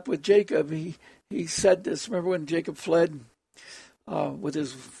caught up with Jacob, he said this. Remember when Jacob fled with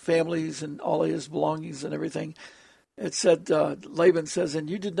his families and all of his belongings and everything? It said, Laban says, and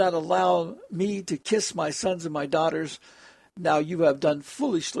you did not allow me to kiss my sons and my daughters. Now you have done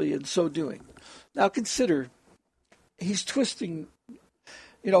foolishly in so doing. Now consider he's twisting.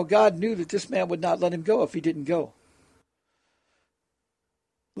 God knew that this man would not let him go if he didn't go.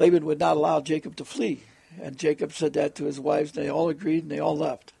 Laban would not allow Jacob to flee. And Jacob said that to his wives. They all agreed and they all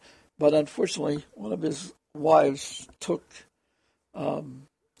left. But unfortunately, one of his wives took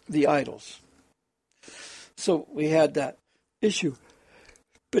the idols. So we had that issue.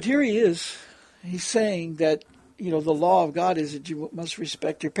 But here he is. He's saying that, the law of God is that you must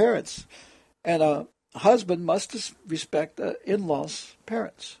respect your parents. And a husband must respect the in-laws'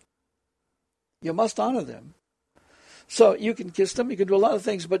 parents. You must honor them. So you can kiss them, you can do a lot of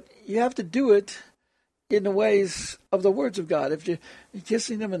things, but you have to do it in the ways of the words of God. If you're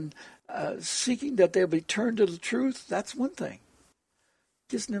kissing them and seeking that they'll be turned to the truth, that's one thing.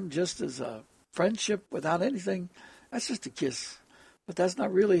 Kissing them just as a friendship without anything, that's just a kiss. But that's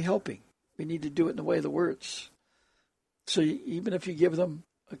not really helping. We need to do it in the way of the words. So even if you give them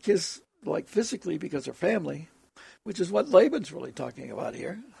a kiss, like physically because they're family, which is what Laban's really talking about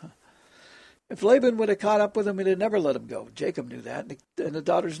here. If Laban would have caught up with him, he'd have never let him go. Jacob knew that, and the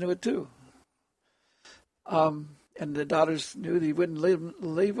daughters knew it too. And the daughters knew that he wouldn't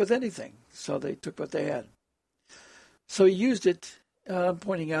leave with anything, so they took what they had. So he used it, I'm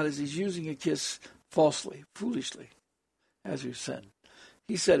pointing out, as he's using a kiss falsely, foolishly, as you said.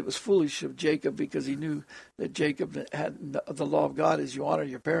 He said it was foolish of Jacob because he knew that Jacob had the law of God is you honor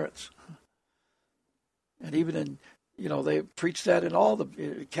your parents. And even in, they preach that in all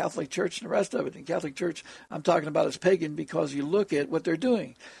the Catholic Church and the rest of it. In Catholic Church, I'm talking about as pagan because you look at what they're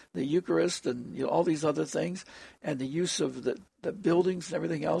doing, the Eucharist and all these other things, and the use of the buildings and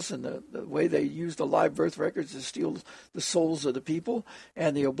everything else, and the way they use the live birth records to steal the souls of the people,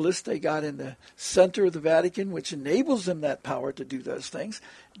 and the obelisk they got in the center of the Vatican, which enables them that power to do those things.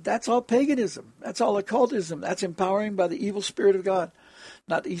 That's all paganism. That's all occultism. That's empowering by the evil spirit of God.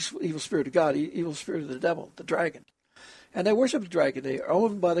 Not the evil spirit of God, evil spirit of the devil, the dragon. And they worship the dragon. They are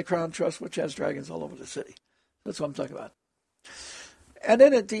owned by the Crown Trust, which has dragons all over the city. That's what I'm talking about. And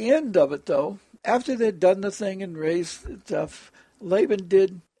then at the end of it, though, after they'd done the thing and raised stuff, Laban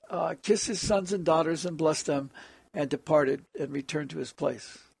did kiss his sons and daughters and bless them and departed and returned to his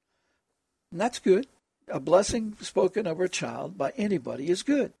place. And that's good. A blessing spoken over a child by anybody is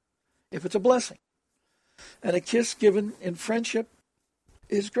good, if it's a blessing. And a kiss given in friendship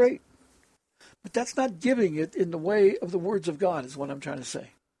is great. But that's not giving it in the way of the words of God, is what I'm trying to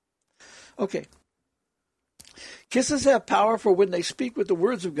say. Okay. Kisses have power, for when they speak with the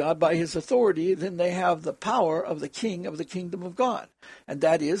words of God by his authority, then they have the power of the king of the kingdom of God. And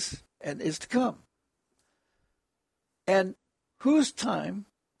that is, and is to come. And whose time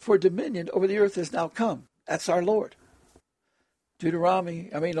for dominion over the earth has now come? That's our Lord. Deuteronomy,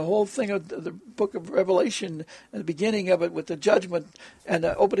 the whole thing of the book of Revelation, and the beginning of it with the judgment and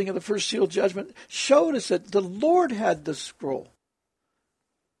the opening of the first seal judgment, showed us that the Lord had the scroll,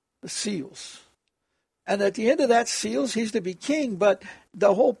 the seals. And at the end of that seals, he's to be king, but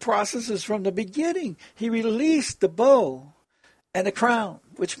the whole process is from the beginning. He released the bow and the crown,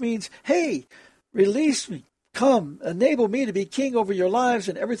 which means, hey, release me. Come, enable me to be king over your lives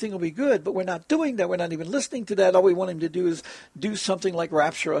and everything will be good. But we're not doing that. We're not even listening to that. All we want him to do is do something like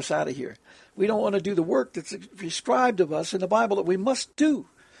rapture us out of here. We don't want to do the work that's prescribed of us in the Bible that we must do.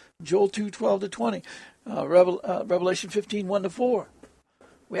 Joel 2:12-20, Revelation 15:1-4.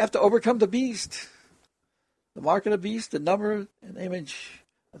 We have to overcome the beast, the mark of the beast, the number and image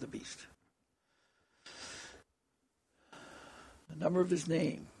of the beast. The number of his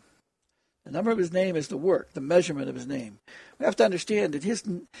name. The number of his name is the work, the measurement of his name. We have to understand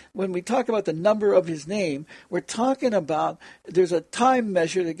that when we talk about the number of his name, we're talking about there's a time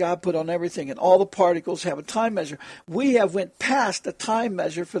measure that God put on everything, and all the particles have a time measure. We have went past the time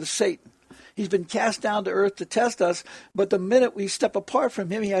measure for the Satan. He's been cast down to earth to test us, but the minute we step apart from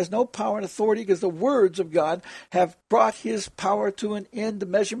him, he has no power and authority because the words of God have brought his power to an end. The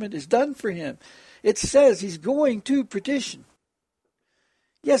measurement is done for him. It says he's going to perdition.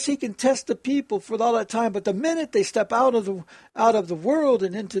 Yes, he can test the people for all that time, but the minute they step out of the world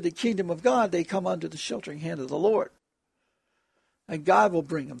and into the kingdom of God, they come under the sheltering hand of the Lord. And God will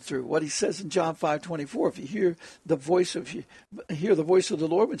bring them through. What he says in John 5:24, if you hear the voice of the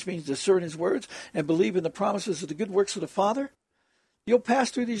Lord, which means discern his words, and believe in the promises of the good works of the Father, you'll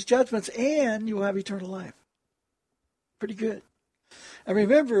pass through these judgments and you'll have eternal life. Pretty good. And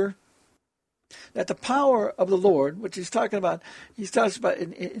remember that the power of the Lord, which he talks about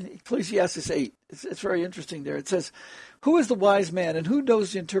in Ecclesiastes 8. It's very interesting there. It says, who is the wise man and who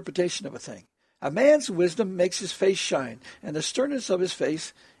knows the interpretation of a thing? A man's wisdom makes his face shine, and the sternness of his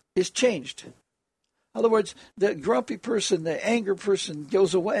face is changed. In other words, the grumpy person, the angry person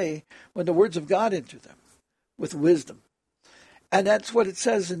goes away when the words of God enter them. with wisdom. And that's what it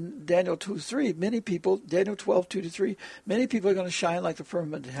says in Daniel 2:3. Many people, Daniel 12:2-3, many people are going to shine like the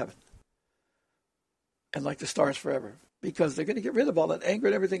firmament in heaven and like the stars forever, because they're going to get rid of all that anger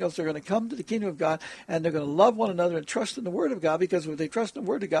and everything else. They're going to come to the kingdom of God, and they're going to love one another and trust in the word of God, because when they trust in the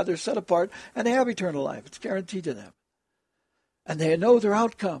word of God, they're set apart and they have eternal life. It's guaranteed to them. And they know their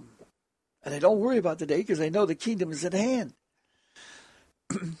outcome. And they don't worry about the day, because they know the kingdom is at hand.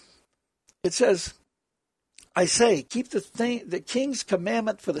 It says, I say, keep the king's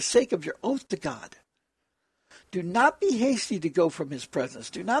commandment for the sake of your oath to God. Do not be hasty to go from his presence.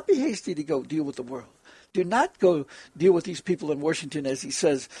 Do not be hasty to go deal with the world. Do not go deal with these people in Washington, as he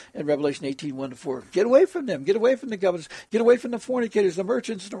says in Revelation 18:1-4. Get away from them. Get away from the governors. Get away from the fornicators, the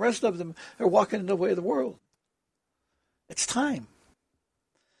merchants, and the rest of them are walking in the way of the world. It's time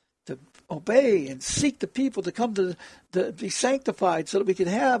to obey and seek the people to come to be sanctified, so that we can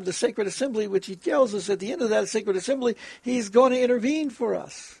have the sacred assembly, which he tells us at the end of that sacred assembly, he's going to intervene for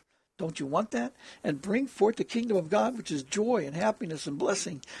us. Don't you want that? And bring forth the kingdom of God, which is joy and happiness and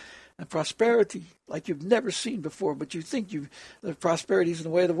blessing and prosperity like you've never seen before, but you think the prosperity is in the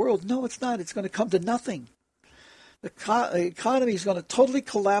way of the world. No, it's not. It's going to come to nothing. The economy is going to totally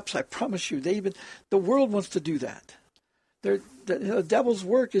collapse, I promise you. The world wants to do that. The devil's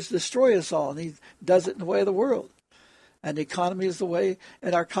work is to destroy us all, and he does it in the way of the world. And the economy is the way,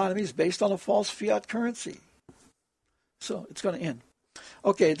 and our economy is based on a false fiat currency. So it's going to end.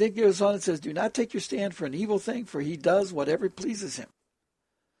 Okay, then it goes on and says, do not take your stand for an evil thing, for he does whatever pleases him.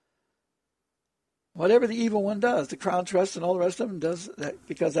 Whatever the evil one does, the Crown Trust and all the rest of them does that,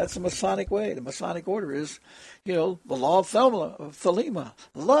 because that's the Masonic way. The Masonic order is, the law of Thelema.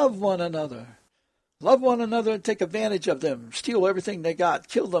 Love one another. Love one another and take advantage of them. Steal everything they got.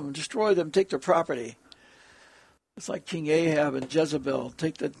 Kill them. Destroy them. Take their property. It's like King Ahab and Jezebel.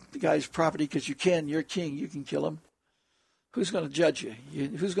 Take the guy's property because you can. You're king. You can kill him. Who's going to judge you?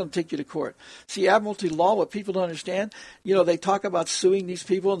 Who's going to take you to court? See, admiralty law, what people don't understand, they talk about suing these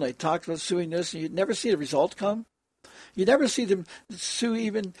people, and they talk about suing this, and you never see the result come. You never see them sue,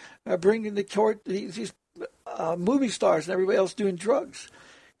 even bringing to court these movie stars and everybody else doing drugs,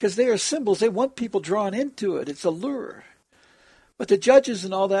 because they are symbols. They want people drawn into it. It's a lure. But the judges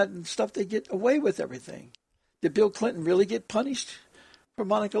and all that and stuff, they get away with everything. Did Bill Clinton really get punished for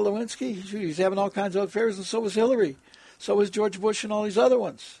Monica Lewinsky? He's having all kinds of affairs, and so was Hillary. So was George Bush and all these other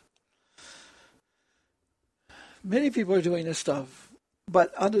ones. Many people are doing this stuff.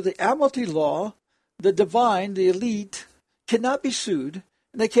 But under the admiralty law, the divine, the elite, cannot be sued,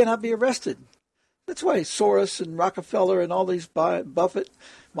 and they cannot be arrested. That's why Soros and Rockefeller and all these Buffett,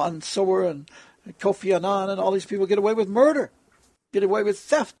 Mansour and Kofi Annan and all these people get away with murder, get away with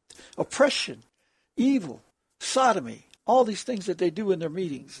theft, oppression, evil, sodomy, all these things that they do in their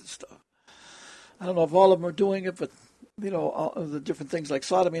meetings and stuff. I don't know if all of them are doing it, but all of the different things like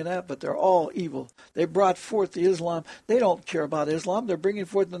sodomy and that, but they're all evil. They brought forth the Islam. They don't care about Islam. They're bringing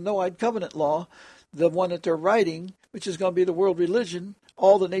forth the Noahide covenant law, the one that they're writing, which is going to be the world religion.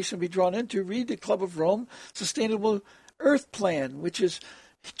 All the nation will be drawn into. Read the Club of Rome Sustainable Earth Plan, which is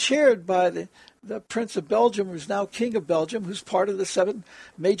chaired by the Prince of Belgium, who's now King of Belgium, who's part of the 7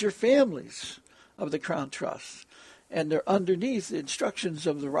 major families of the Crown Trust. And they're underneath the instructions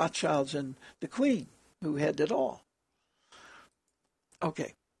of the Rothschilds and the Queen, who had it all.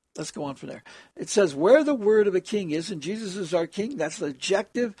 Okay, let's go on from there. It says, where the word of a king is, and Jesus is our king, that's the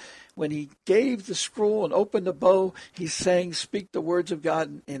objective. When he gave the scroll and opened the bow, he's saying, speak the words of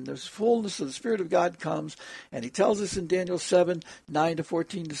God, and the fullness of the Spirit of God comes. And he tells us in Daniel 7,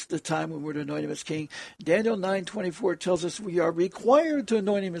 9-14, this is the time when we're to anoint him as king. Daniel 9:24 tells us we are required to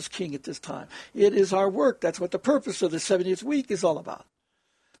anoint him as king at this time. It is our work. That's what the purpose of the 70th week is all about.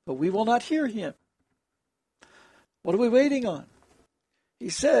 But we will not hear him. What are we waiting on? He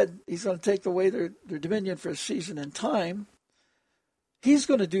said he's going to take away their dominion for a season and time. He's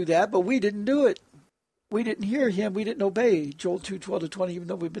going to do that, but we didn't do it. We didn't hear him. We didn't obey Joel 2:12-20, even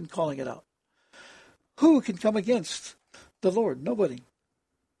though we've been calling it out. Who can come against the Lord? Nobody.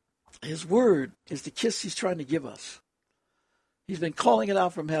 His word is the kiss he's trying to give us. He's been calling it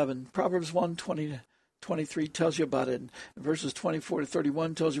out from heaven. Proverbs 1:20-23 tells you about it. And verses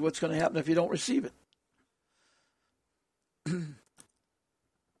 24-31 tells you what's going to happen if you don't receive it.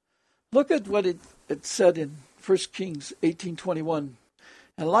 Look at what it said in 1 Kings 18:21.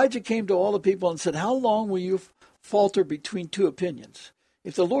 And Elijah came to all the people and said, how long will you falter between 2 opinions?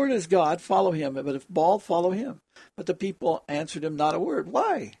 If the Lord is God, follow him. But if Baal, follow him. But the people answered him not a word.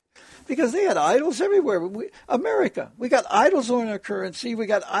 Why? Because they had idols everywhere. America, we got idols on our currency. We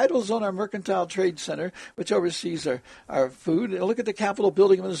got idols on our Mercantile Trade Center, which oversees our food. And look at the Capitol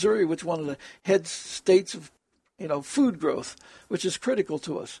building in Missouri, which one of the head states of food growth, which is critical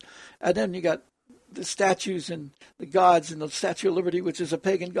to us. And then you got the statues and the gods and the Statue of Liberty, which is a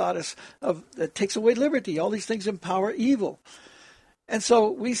pagan goddess that takes away liberty. All these things empower evil. And so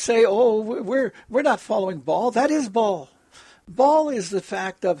we say, we're not following Baal. That is Baal. Baal is the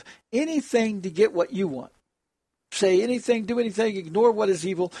fact of anything to get what you want. Say anything, do anything, ignore what is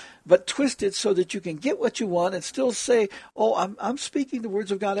evil, but twist it so that you can get what you want and still say, I'm speaking the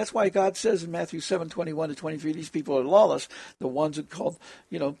words of God. That's why God says in Matthew 7:21-23, these people are lawless. The ones who called,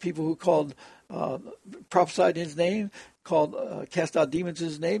 people who called, prophesied in his name, cast out demons in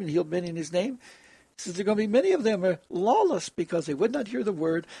his name and healed many in his name. He says there are going to be many of them are lawless because they would not hear the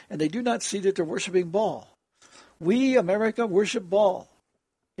word and they do not see that they're worshiping Baal. We, America, worship Baal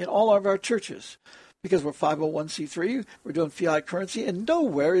in all of our churches. Because we're 501c3, we're doing fiat currency, and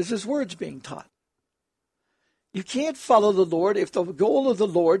nowhere is his words being taught. You can't follow the Lord if the goal of the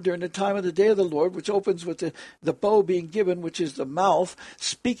Lord during the time of the day of the Lord, which opens with the bow being given, which is the mouth,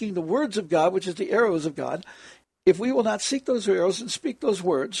 speaking the words of God, which is the arrows of God. If we will not seek those arrows and speak those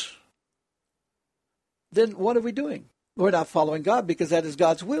words, then what are we doing? We're not following God because that is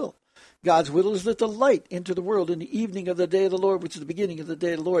God's will. God's will is that the light into the world in the evening of the day of the Lord, which is the beginning of the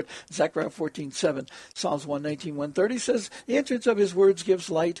day of the Lord. Zechariah 14:7, Psalms 119, 130 says, the entrance of his words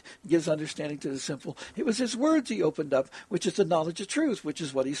gives light, gives understanding to the simple. It was his words he opened up, which is the knowledge of truth, which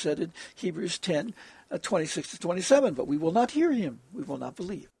is what he said in Hebrews 10, 26-27. But we will not hear him. We will not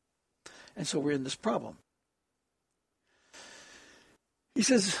believe. And so we're in this problem. He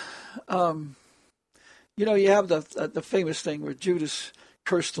says, you have the famous thing where Judas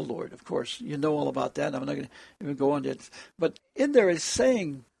cursed the Lord. Of course, you know all about that. I'm not going to even go on it. But in there is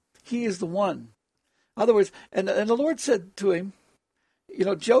saying he is the one. In other words, and the Lord said to him,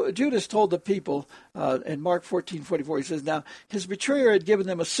 Judas told the people in Mark 14:44, he says, now his betrayer had given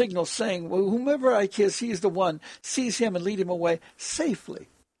them a signal saying, well, whomever I kiss, he is the one. Seize him and lead him away safely.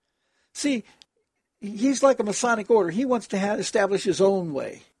 See, he's like a Masonic order. He wants to establish his own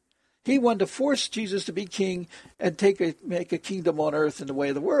way. He wanted to force Jesus to be king and make a kingdom on earth in the way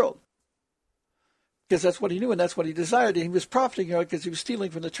of the world. Because that's what he knew and that's what he desired. And he was profiting because he was stealing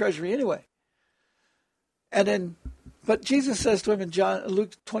from the treasury anyway. But Jesus says to him in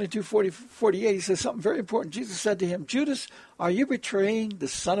Luke 22:48, he says something very important. Jesus said to him, Judas, are you betraying the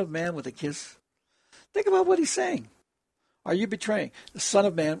Son of Man with a kiss? Think about what he's saying. Are you betraying the Son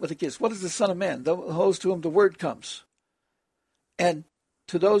of Man with a kiss? What is the Son of Man? Those to whom the word comes. And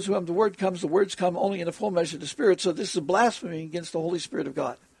to those whom the word comes, the words come only in the full measure of the Spirit. So this is a blasphemy against the Holy Spirit of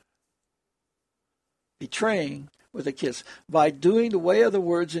God. Betraying with a kiss. By doing the way of the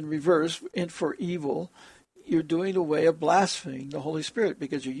words in reverse and for evil, you're doing the way of blaspheming the Holy Spirit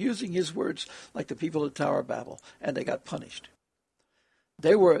because you're using his words like the people of the Tower of Babel, and they got punished.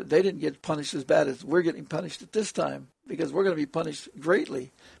 They didn't get punished as bad as we're getting punished at this time because we're going to be punished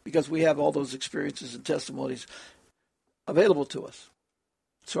greatly because we have all those experiences and testimonies available to us.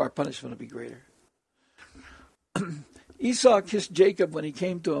 So our punishment will be greater. Esau kissed Jacob when he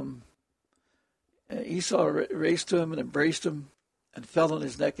came to him. Esau raced to him and embraced him and fell on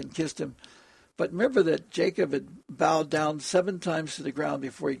his neck and kissed him. But remember that Jacob had bowed down 7 times to the ground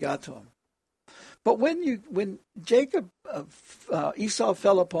before he got to him. But when Esau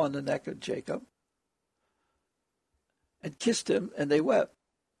fell upon the neck of Jacob and kissed him, and they wept.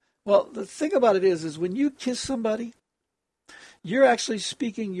 Well, the thing about it is when you kiss somebody, you're actually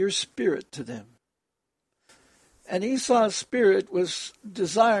speaking your spirit to them. And Esau's spirit was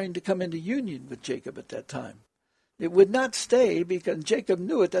desiring to come into union with Jacob at that time. It would not stay because Jacob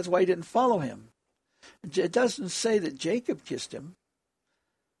knew it. That's why he didn't follow him. It doesn't say that Jacob kissed him.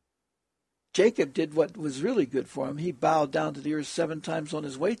 Jacob did what was really good for him. He bowed down to the earth 7 times on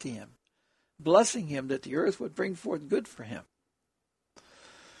his way to him, blessing him that the earth would bring forth good for him.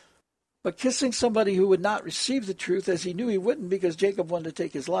 But kissing somebody who would not receive the truth, as he knew he wouldn't because Jacob wanted to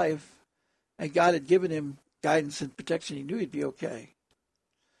take his life, and God had given him guidance and protection, he knew he'd be okay.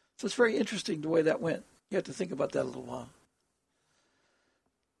 So it's very interesting the way that went. You have to think about that a little while.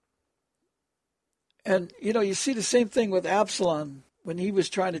 And, you see the same thing with Absalom. When he was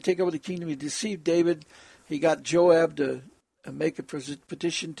trying to take over the kingdom, he deceived David. He got Joab to make a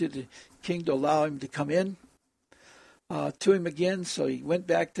petition to the king to allow him to come in to him again. So he went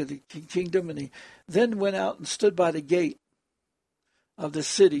back to the kingdom, and he then went out and stood by the gate of the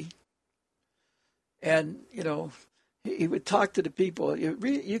city. And, he would talk to the people.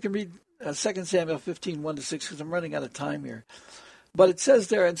 You can read 2 Samuel 15:1-6, because I'm running out of time here. But it says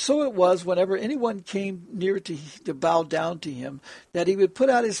there, and so it was whenever anyone came near to bow down to him, that he would put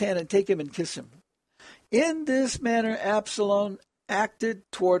out his hand and take him and kiss him. In this manner, Absalom acted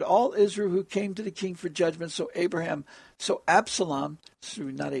toward all Israel who came to the king for judgment. So Absalom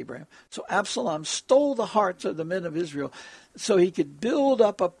stole the hearts of the men of Israel so he could build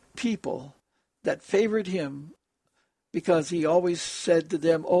up a people that favored him, because he always said to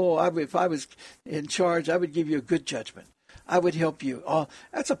them, if I was in charge, I would give you a good judgment. I would help you.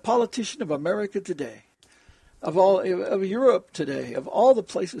 That's a politician of America today, of Europe today, of all the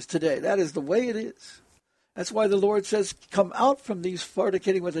places today. That is the way it is. That's why the Lord says, come out from these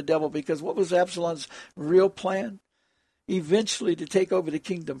fornicating with the devil, because what was Absalom's real plan? Eventually to take over the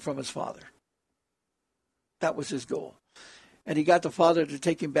kingdom from his father. That was his goal. And he got the father to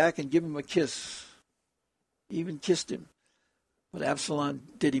take him back and give him a kiss. He even kissed him. But Absalom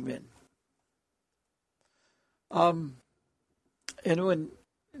did him in. And when,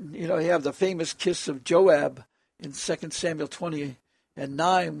 you have the famous kiss of Joab in 2 Samuel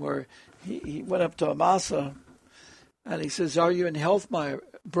 20:9, where he went up to Amasa and he says, "Are you in health, my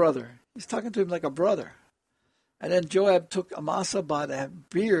brother?" He's talking to him like a brother. And then Joab took Amasa by the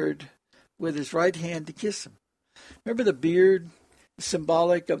beard with his right hand to kiss him. Remember, the beard is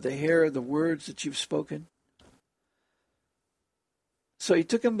symbolic of the hair of the words that you've spoken. So he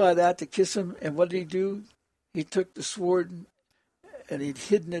took him by that to kiss him, and what did he do? He took the sword and he'd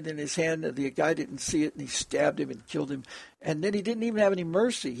hidden it in his hand, and the guy didn't see it, and he stabbed him and killed him. And then he didn't even have any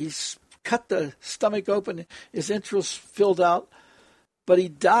mercy. He cut the stomach open, his entrails filled out, but he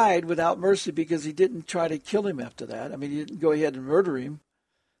died without mercy because he didn't try to kill him after that. I mean, he didn't go ahead and murder him.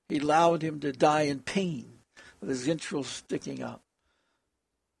 He allowed him to die in pain with his entrails sticking out.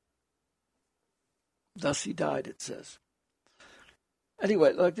 Thus he died, it says.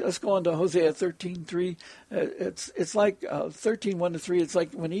 Anyway, let's go on to Hosea 13:3. It's like 13:1-3. It's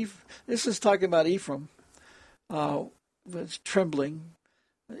like when this is talking about Ephraim was trembling.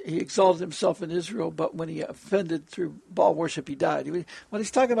 He exalted himself in Israel, but when he offended through Baal worship, he died. What he's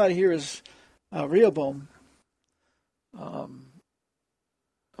talking about here is Rehoboam,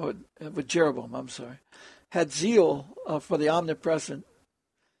 with Jeroboam, had zeal for the omnipresent,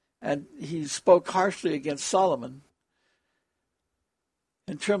 and he spoke harshly against Solomon,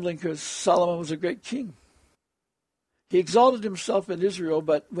 and trembling because Solomon was a great king. He exalted himself in Israel,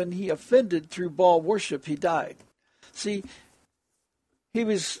 but when he offended through Baal worship, he died. See, he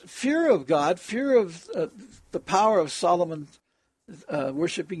was fear of God, fear of the power of Solomon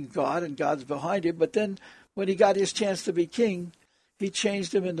worshiping God, and God's behind him. But then when he got his chance to be king, he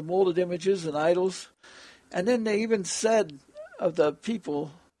changed him into molded images and idols. And then they even said of the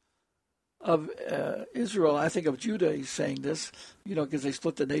people of Israel, I think of Judah, he's saying this, because they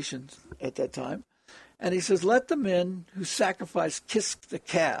split the nation at that time. And he says, let the men who sacrifice kiss the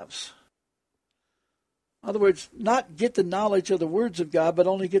calves. In other words, not get the knowledge of the words of God, but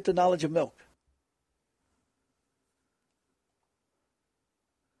only get the knowledge of milk.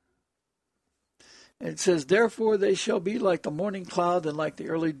 And it says, therefore they shall be like the morning cloud and like the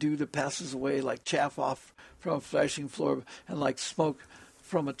early dew that passes away, like chaff off from a flashing floor and like smoke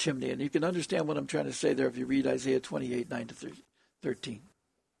from a chimney. And you can understand what I'm trying to say there if you read Isaiah 28:9-13.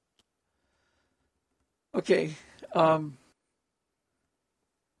 Okay.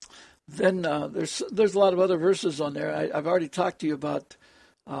 Then there's a lot of other verses on there. I've already talked to you about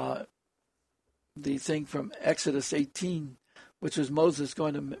the thing from Exodus 18, which was Moses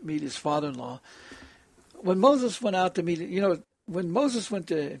going to meet his father-in-law. When Moses went out to meet, when Moses went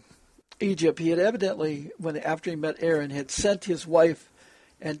to Egypt, he had evidently, after he met Aaron, had sent his wife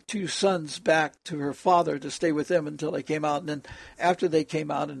and 2 sons back to her father to stay with them until they came out. And then after they came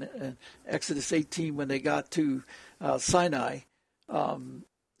out in Exodus 18, when they got to Sinai,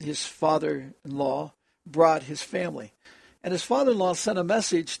 his father-in-law brought his family. And his father-in-law sent a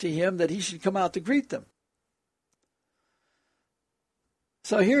message to him that he should come out to greet them.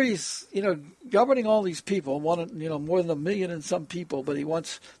 So here he's, governing all these people, more than 1 million and some people, but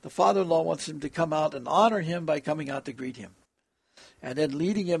the father-in-law wants him to come out and honor him by coming out to greet him, and then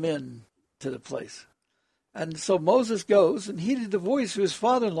leading him in to the place. And so Moses goes and heeded the voice of his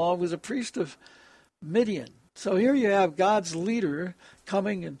father-in-law, who was a priest of Midian. So here you have God's leader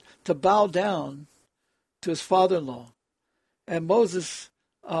coming and to bow down to his father-in-law. And Moses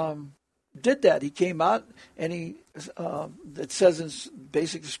did that. He came out and it says in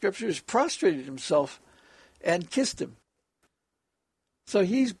basic scriptures, prostrated himself and kissed him. So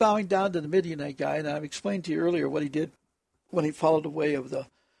he's bowing down to the Midianite guy, and I've explained to you earlier what he did when he followed the way of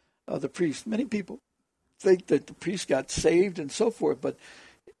the priest. Many people think that the priest got saved and so forth, but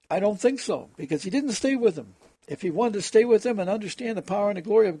I don't think so, because he didn't stay with them. If he wanted to stay with them and understand the power and the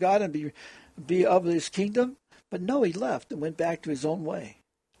glory of God and be of his kingdom, but no, he left and went back to his own way.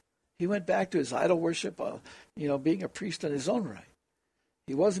 He went back to his idol worship, being a priest in his own right.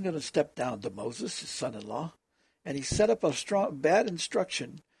 He wasn't going to step down to Moses, his son-in-law, and he set up a bad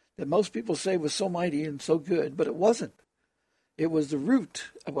instruction that most people say was so mighty and so good, but it wasn't. It was the root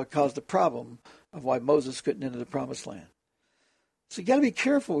of what caused the problem of why Moses couldn't enter the promised land. So you got to be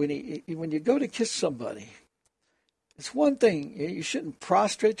careful when you go to kiss somebody. It's one thing, you shouldn't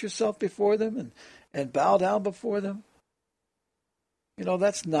prostrate yourself before them and bow down before them. You know,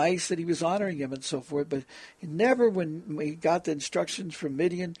 that's nice that he was honoring him and so forth, but he never, when he got the instructions from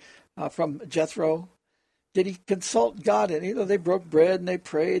Midian, from Jethro, did he consult God? And, you know, they broke bread and they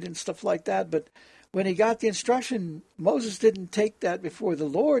prayed and stuff like that, but when he got the instruction, Moses didn't take that before the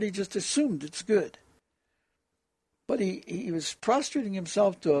Lord. He just assumed it's good. But he was prostrating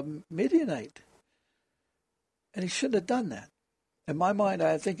himself to a Midianite. And he shouldn't have done that. In my mind,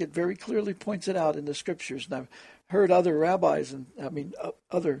 I think it very clearly points it out in the scriptures. And I've heard other rabbis,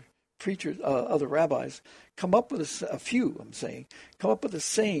 other preachers, other rabbis, come up with come up with the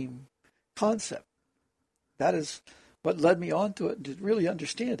same concept. That is what led me on to it, to really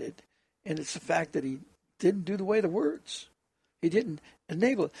understand it. And it's the fact that he didn't do the words. He didn't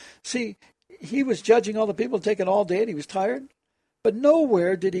enable it. See, he was judging all the people, taking all day, and he was tired. But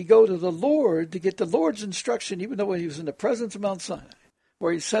nowhere did he go to the Lord to get the Lord's instruction, even though he was in the presence of Mount Sinai,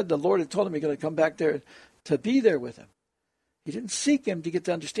 where he said the Lord had told him he's going to come back there to be there with him. He didn't seek him to get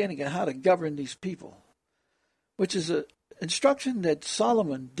the understanding of how to govern these people, which is an instruction that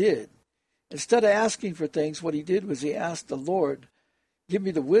Solomon did. Instead of asking for things, what he did was he asked the Lord, give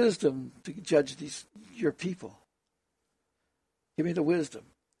me the wisdom to judge your people. Give me the wisdom.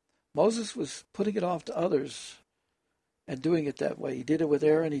 Moses was putting it off to others and doing it that way. He did it with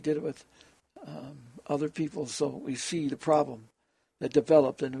Aaron. He did it with other people. So we see the problem that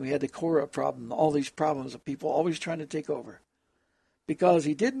developed, and we had the Korah problem, all these problems of people always trying to take over. Because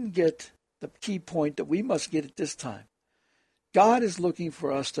he didn't get the key point that we must get at this time. God is looking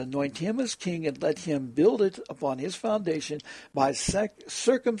for us to anoint him as king and let him build it upon his foundation by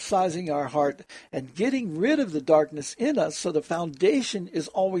circumcising our heart and getting rid of the darkness in us so the foundation is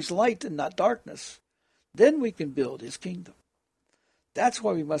always light and not darkness. Then we can build his kingdom. That's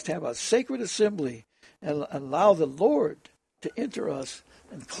why we must have a sacred assembly and allow the Lord to enter us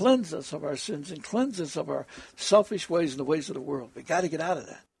and cleanse us of our sins and cleanse us of our selfish ways and the ways of the world. We got to get out of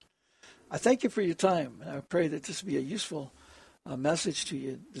that. I thank you for your time, and I pray that this will be a useful message to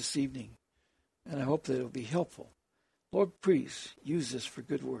you this evening, and I hope that it will be helpful. Lord, please use this for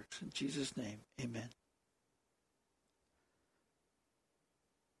good works. In Jesus' name, amen.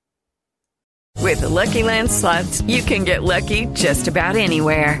 With the Lucky Land Slots, you can get lucky just about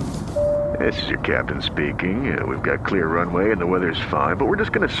anywhere. This is your captain speaking. We've got clear runway and the weather's fine, but we're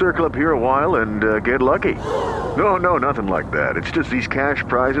just going to circle up here a while and get lucky. No, nothing like that. It's just these cash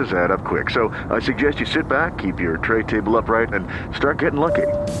prizes add up quick. So I suggest you sit back, keep your tray table upright, and start getting lucky.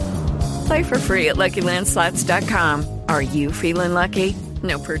 Play for free at LuckyLandSlots.com. Are you feeling lucky?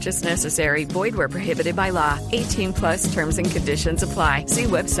 No purchase necessary. Void where prohibited by law. 18+ terms and conditions apply. See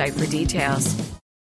website for details.